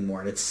up anymore.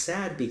 And it's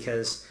sad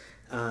because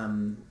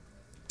the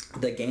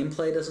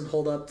gameplay doesn't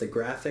hold up. The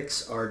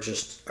graphics are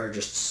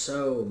just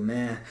so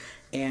meh.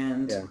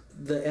 And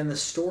the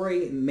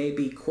story may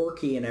be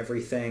quirky and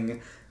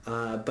everything,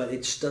 but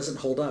it just doesn't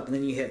hold up. And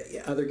then you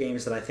hit other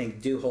games that I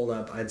think do hold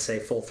up. I'd say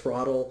Full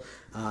Throttle,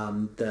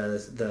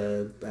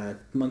 the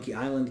Monkey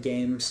Island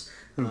games.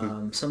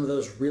 Some of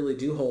those really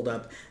do hold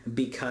up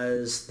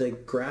because the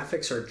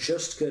graphics are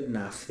just good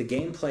enough. The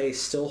gameplay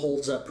still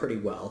holds up pretty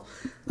well,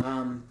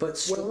 but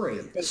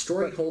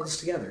story holds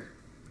together.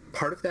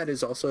 Part of that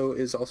is also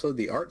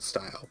the art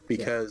style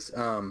because.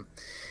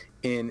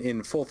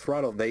 In Full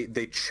Throttle,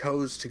 they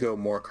chose to go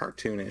more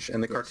cartoonish,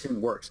 and the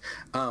cartoon works.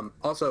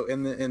 Also,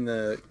 in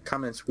the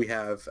comments we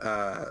have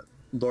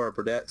Laura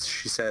Burdette.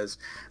 She says,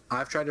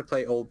 "I've tried to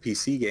play old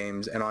PC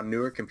games, and on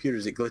newer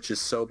computers, it glitches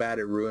so bad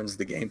it ruins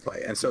the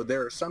gameplay." And so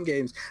there are some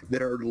games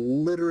that are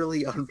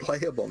literally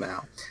unplayable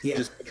now,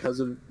 just because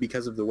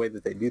of the way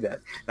that they do that.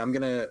 And I'm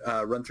gonna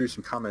run through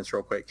some comments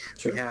real quick.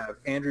 Sure. We have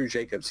Andrew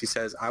Jacobs. He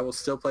says, "I will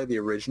still play the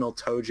original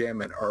Toe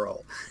Jam and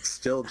Earl,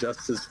 still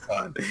just as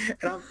fun."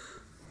 And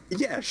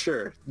yeah,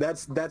 sure.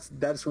 That's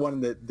one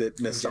that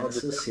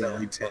nostalgia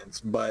definitely tends.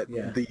 But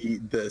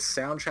the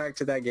soundtrack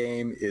to that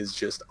game is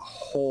just a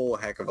whole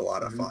heck of a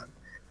lot of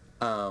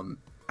fun.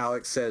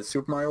 Alex says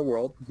Super Mario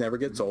World never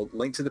gets old.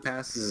 Link to the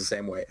Past is the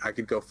same way. I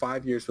could go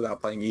 5 years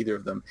without playing either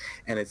of them,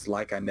 and it's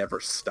like I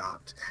never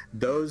stopped.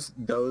 Those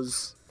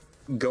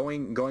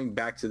going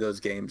back to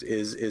those games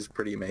is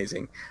pretty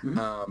amazing.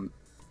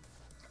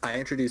 I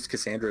introduced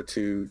Cassandra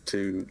to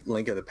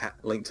Link to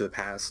the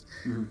Past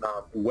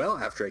well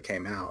after it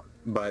came out,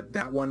 but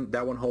that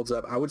one holds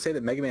up. I would say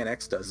that Mega Man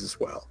X does as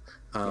well.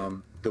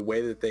 The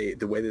way that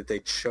they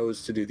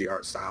chose to do the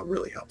art style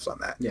really helps on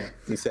that. Yeah.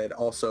 He said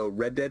also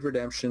Red Dead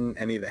Redemption,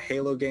 any of the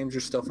Halo games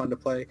are still fun to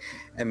play,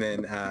 and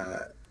then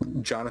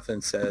Jonathan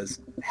says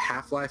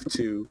Half-Life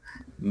 2,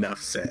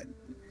 nuff said.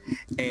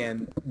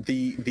 And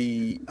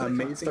the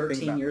amazing 13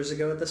 thing about, years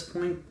ago at this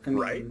point, I mean,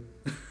 right?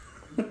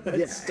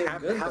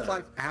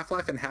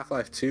 Half-Life and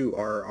Half-Life 2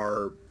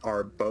 are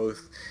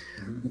both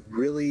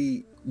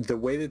really the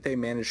way that they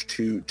managed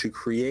to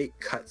create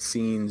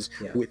cutscenes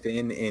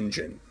within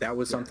engine. That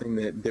was something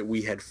that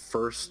we had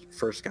first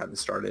gotten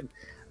started.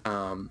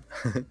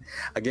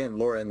 Again,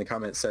 Laura in the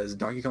comments says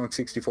Donkey Kong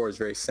 64 is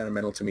very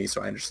sentimental to me,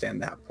 so I understand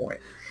that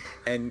point.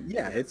 And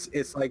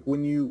it's like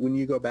when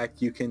you go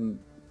back, you can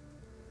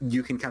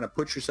kind of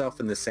put yourself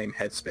in the same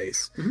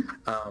headspace.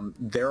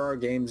 There are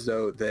games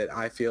though that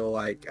I feel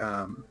like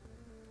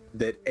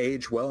that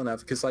age well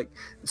enough, because like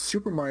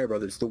Super Mario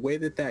Brothers, the way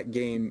that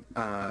game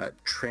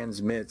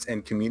transmits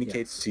and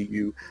communicates to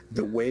you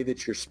the way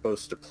that you're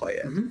supposed to play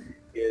it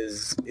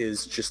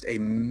is just a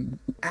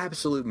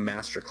absolute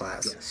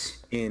masterclass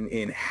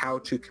in how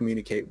to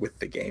communicate with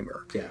the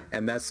gamer.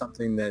 And that's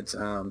something that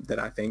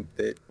I think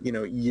that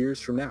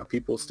years from now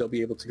people will still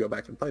be able to go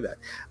back and play that.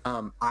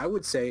 I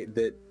would say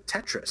that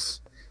Tetris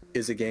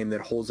is a game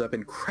that holds up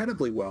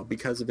incredibly well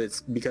because of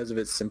its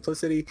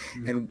simplicity,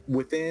 and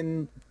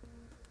within,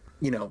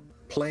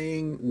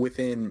 playing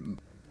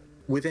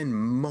within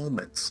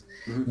moments,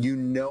 you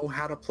know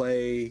how to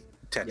play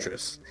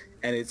Tetris,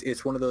 and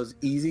it's one of those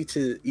easy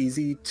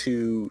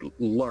to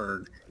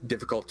learn,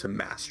 difficult to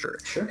master.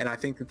 Sure. And I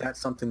think that's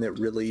something that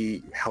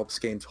really helps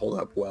games hold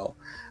up well.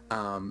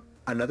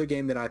 Another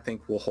game that I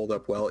think will hold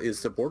up well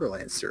is the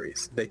Borderlands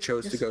series. They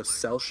chose to go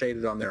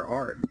cel-shaded on their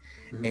art,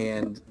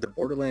 and the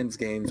Borderlands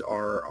games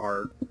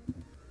are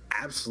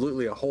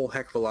absolutely a whole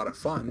heck of a lot of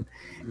fun,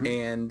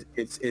 and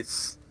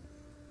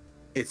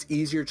it's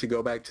easier to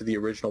go back to the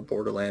original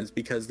Borderlands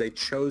because they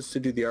chose to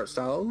do the art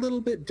style a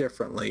little bit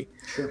differently,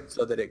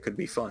 so that it could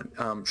be fun.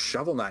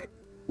 Shovel Knight,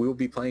 we will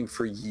be playing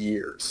for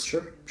years,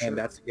 and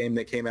that's a game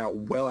that came out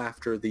well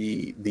after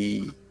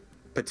the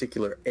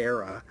particular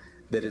era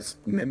that it's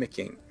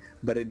mimicking,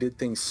 but it did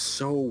things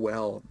so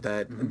well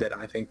that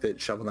I think that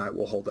Shovel Knight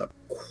will hold up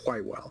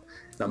quite well,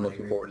 and I'm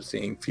looking forward to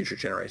seeing future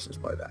generations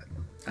play that.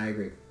 I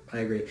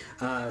agree.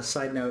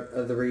 Side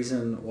note, the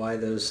reason why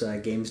those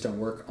games don't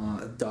work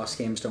on DOS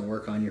games don't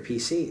work on your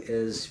PC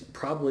is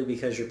probably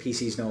because your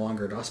PC is no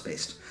longer DOS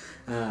based.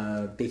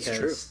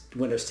 Because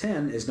Windows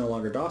 10 is no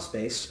longer DOS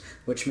based,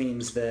 which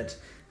means that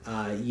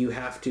you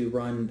have to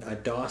run a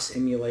DOS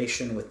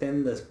emulation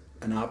within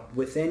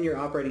your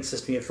operating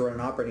system. You have to run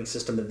an operating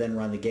system to then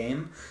run the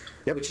game,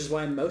 which is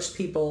why most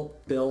people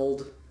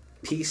build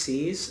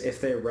PCs.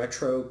 If they're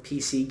retro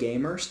PC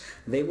gamers,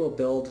 they will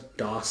build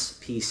DOS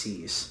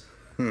PCs.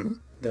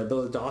 They'll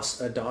build a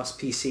DOS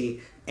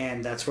PC,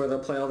 and that's where they'll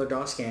play all their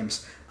DOS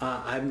games.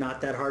 I'm not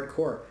that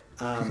hardcore.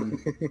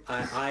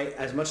 I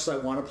as much as I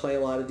want to play a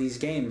lot of these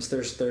games,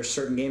 there's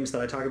certain games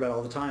that I talk about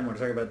all the time when I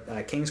talk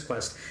about King's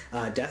Quest.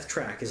 Death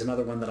Track is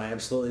another one that I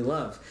absolutely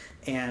love,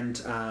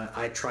 and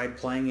I tried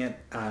playing it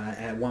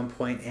at one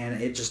point,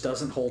 and it just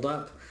doesn't hold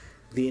up.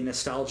 The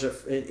nostalgia,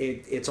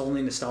 it's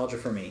only nostalgia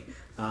for me.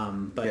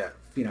 But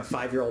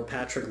 5-year-old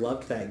Patrick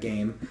loved that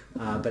game,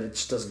 but it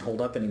just doesn't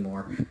hold up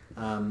anymore.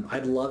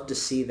 I'd love to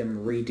see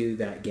them redo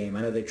that game.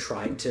 I know they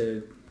tried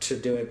to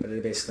do it, but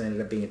it basically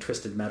ended up being a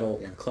Twisted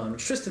Metal clone.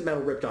 Twisted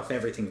Metal ripped off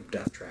everything from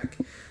Death Track.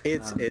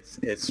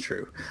 It's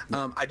true.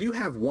 I do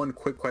have one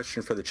quick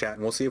question for the chat,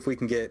 and we'll see if we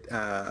can get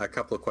a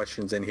couple of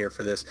questions in here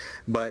for this.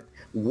 But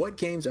what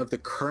games of the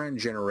current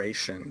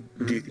generation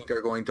do you think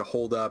are going to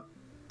hold up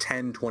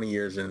 10, 20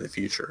 years into the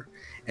future?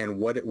 And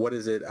what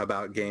is it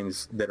about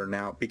games that are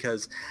now?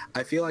 Because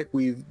I feel like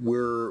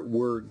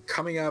we're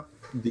coming up,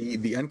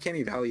 the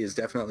uncanny valley is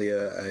definitely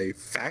a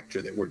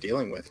factor that we're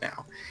dealing with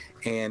now.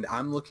 And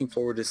I'm looking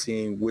forward to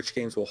seeing which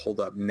games will hold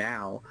up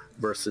now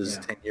versus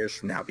 10 years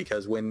from now.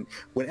 Because when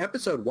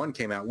episode 1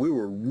 came out, we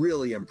were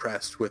really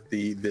impressed with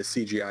the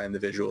CGI and the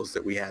visuals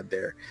that we had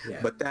there. Yeah.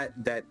 But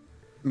that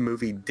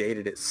movie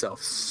dated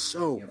itself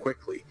so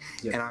quickly,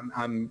 and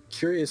I'm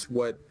curious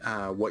what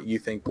you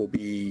think will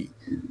be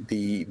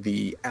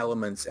the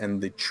elements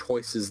and the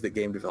choices that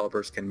game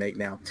developers can make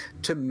now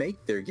to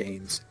make their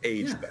games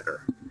age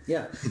better.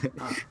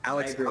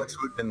 Alex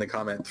Wooten in the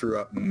comment threw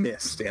up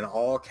Myst in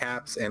all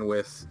caps and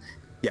with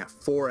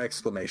 4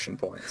 exclamation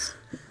points.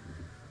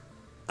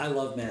 I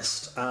love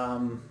Myst.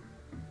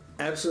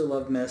 Absolutely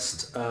love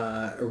Myst,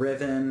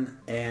 Riven,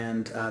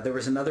 and there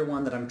was another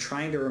one that I'm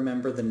trying to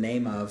remember the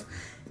name of.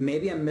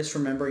 Maybe I'm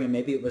misremembering, and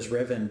maybe it was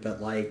Riven, but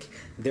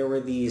there were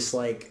these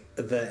the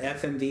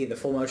FMV, the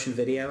full motion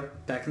video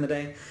back in the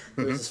day.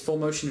 There was this full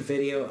motion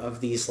video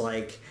of these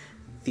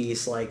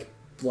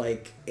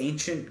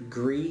ancient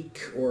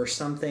Greek or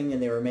something,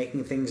 and they were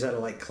making things out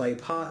of clay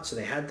pots. So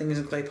they had things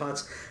in clay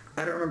pots.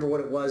 I don't remember what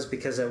it was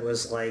because it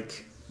was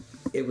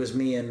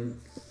me in,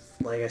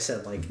 like I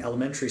said,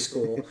 elementary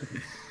school.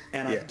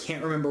 And I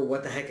can't remember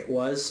what the heck it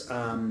was.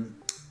 I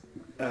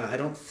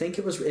don't think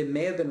it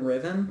may have been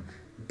Riven,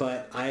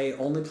 but I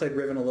only played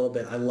Riven a little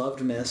bit. I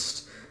loved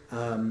Myst,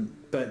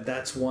 but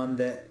that's one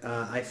that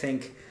I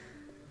think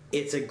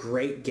it's a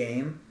great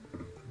game,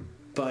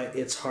 but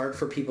it's hard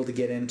for people to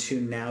get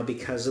into now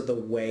because of the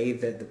way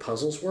that the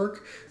puzzles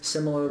work.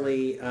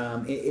 Similarly,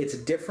 it's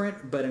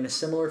different, but in a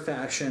similar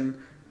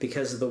fashion,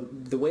 because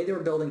the way they were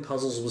building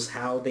puzzles was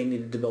how they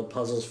needed to build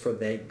puzzles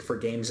for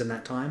games in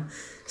that time.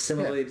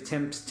 Similarly to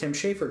Tim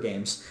Schafer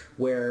games,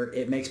 where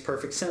it makes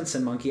perfect sense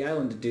in Monkey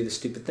Island to do the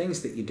stupid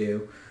things that you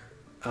do.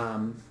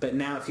 But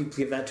now if you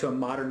give that to a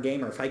modern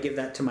gamer, if I give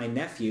that to my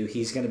nephew,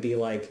 he's going to be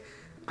like,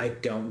 I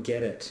don't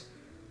get it.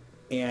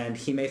 And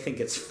he may think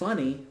it's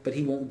funny, but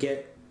he won't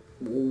get,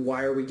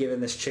 why are we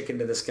giving this chicken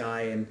to this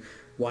guy, and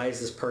why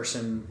is this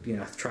person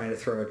trying to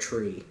throw a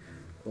tree?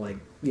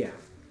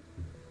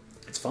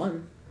 It's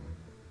fun.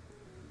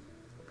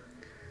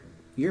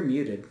 You're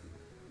muted.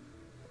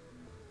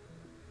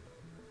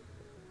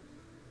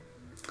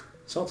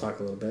 So I'll talk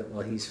a little bit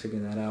while he's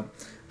figuring that out.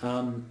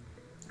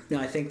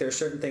 I think there are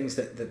certain things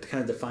that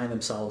kind of define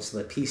themselves.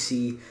 The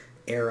PC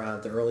era,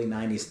 the early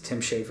 90s, Tim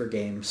Schafer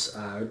games,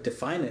 I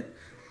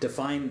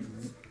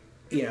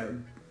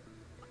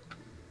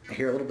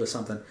hear a little bit of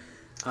something.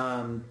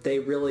 they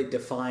really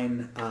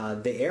define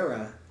the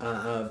era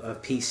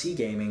of PC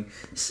gaming,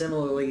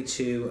 similarly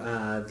to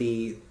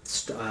the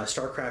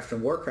StarCraft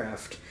and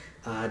Warcraft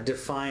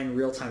define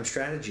real-time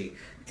strategy.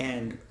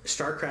 And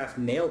StarCraft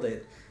nailed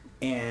it.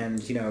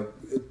 And, you know,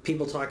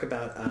 people talk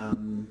about,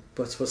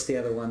 what's the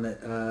other one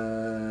that,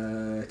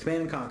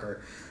 Command and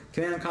Conquer.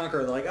 Command and Conquer,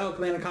 they're like, oh,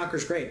 Command and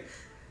Conquer's great.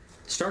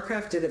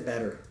 StarCraft did it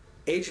better.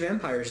 Age of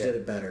Empires did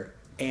it better.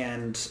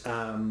 And,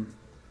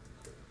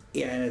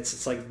 yeah, and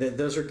it's like,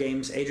 those are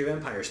games, Age of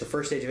Empires, the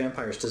first Age of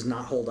Empires does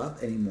not hold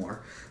up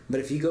anymore.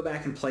 But if you go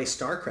back and play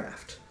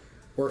StarCraft,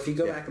 or if you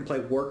go back and play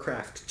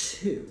Warcraft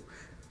 2,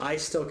 I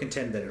still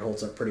contend that it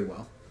holds up pretty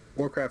well.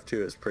 Warcraft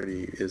 2 is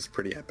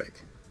pretty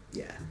epic.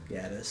 Yeah,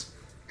 it is.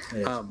 It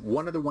is.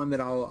 One other one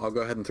that I'll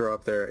go ahead and throw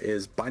up there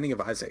is Binding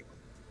of Isaac.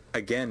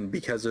 Again,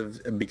 because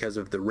of the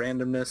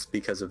randomness,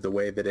 because of the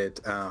way that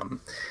it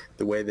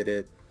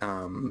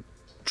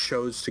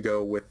chose to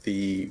go with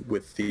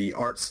the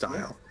art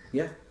style.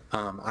 Yeah.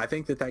 I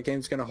think that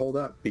game's going to hold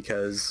up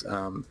because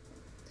art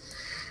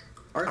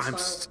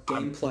style,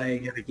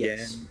 gameplay, it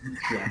again.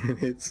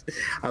 Yes. Yeah.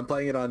 I'm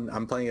playing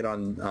it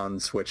on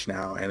Switch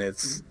now, and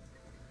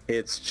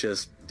it's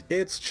just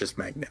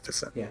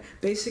magnificent. Yeah.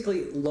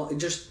 Basically,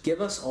 just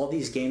give us all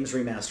these games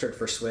remastered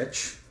for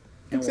Switch.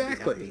 And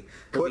Exactly.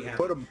 We'll be happy.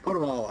 Put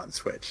them all on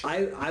Switch.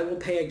 I will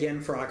pay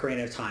again for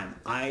Ocarina of Time.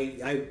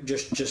 I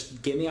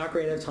just give me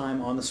Ocarina of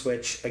Time on the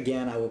Switch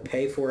again. I will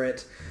pay for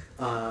it.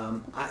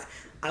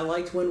 I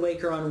liked Wind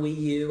Waker on Wii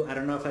U. I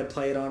don't know if I'd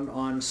play it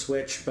on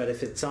Switch, but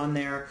if it's on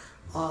there,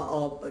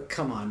 I'll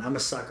come on. I'm a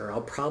sucker.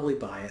 I'll probably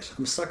buy it.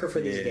 I'm a sucker for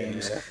these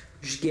games.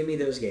 Just give me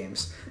those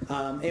games.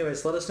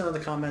 Anyways, let us know in the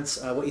comments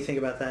what you think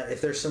about that.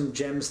 If there's some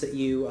gems that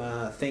you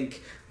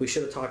think we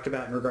should have talked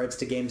about in regards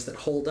to games that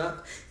hold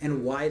up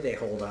and why they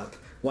hold up,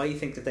 why you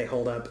think that they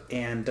hold up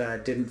and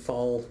didn't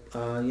fall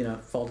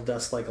to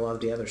dust like a lot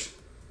of the others.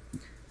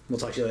 We'll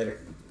talk to you later.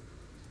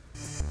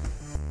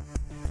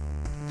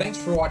 Thanks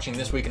for watching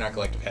This Week in Our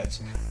Collective Heads.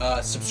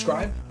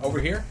 Subscribe over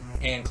here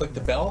and click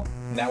the bell,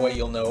 and that way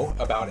you'll know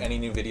about any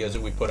new videos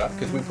that we put up,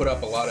 because we put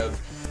up a lot of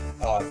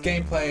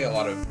gameplay, a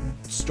lot of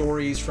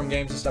stories from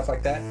games and stuff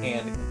like that,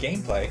 and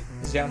gameplay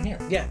is down here.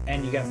 Yeah,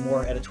 and you got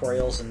more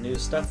editorials and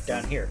news stuff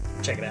down here.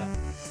 Check it out.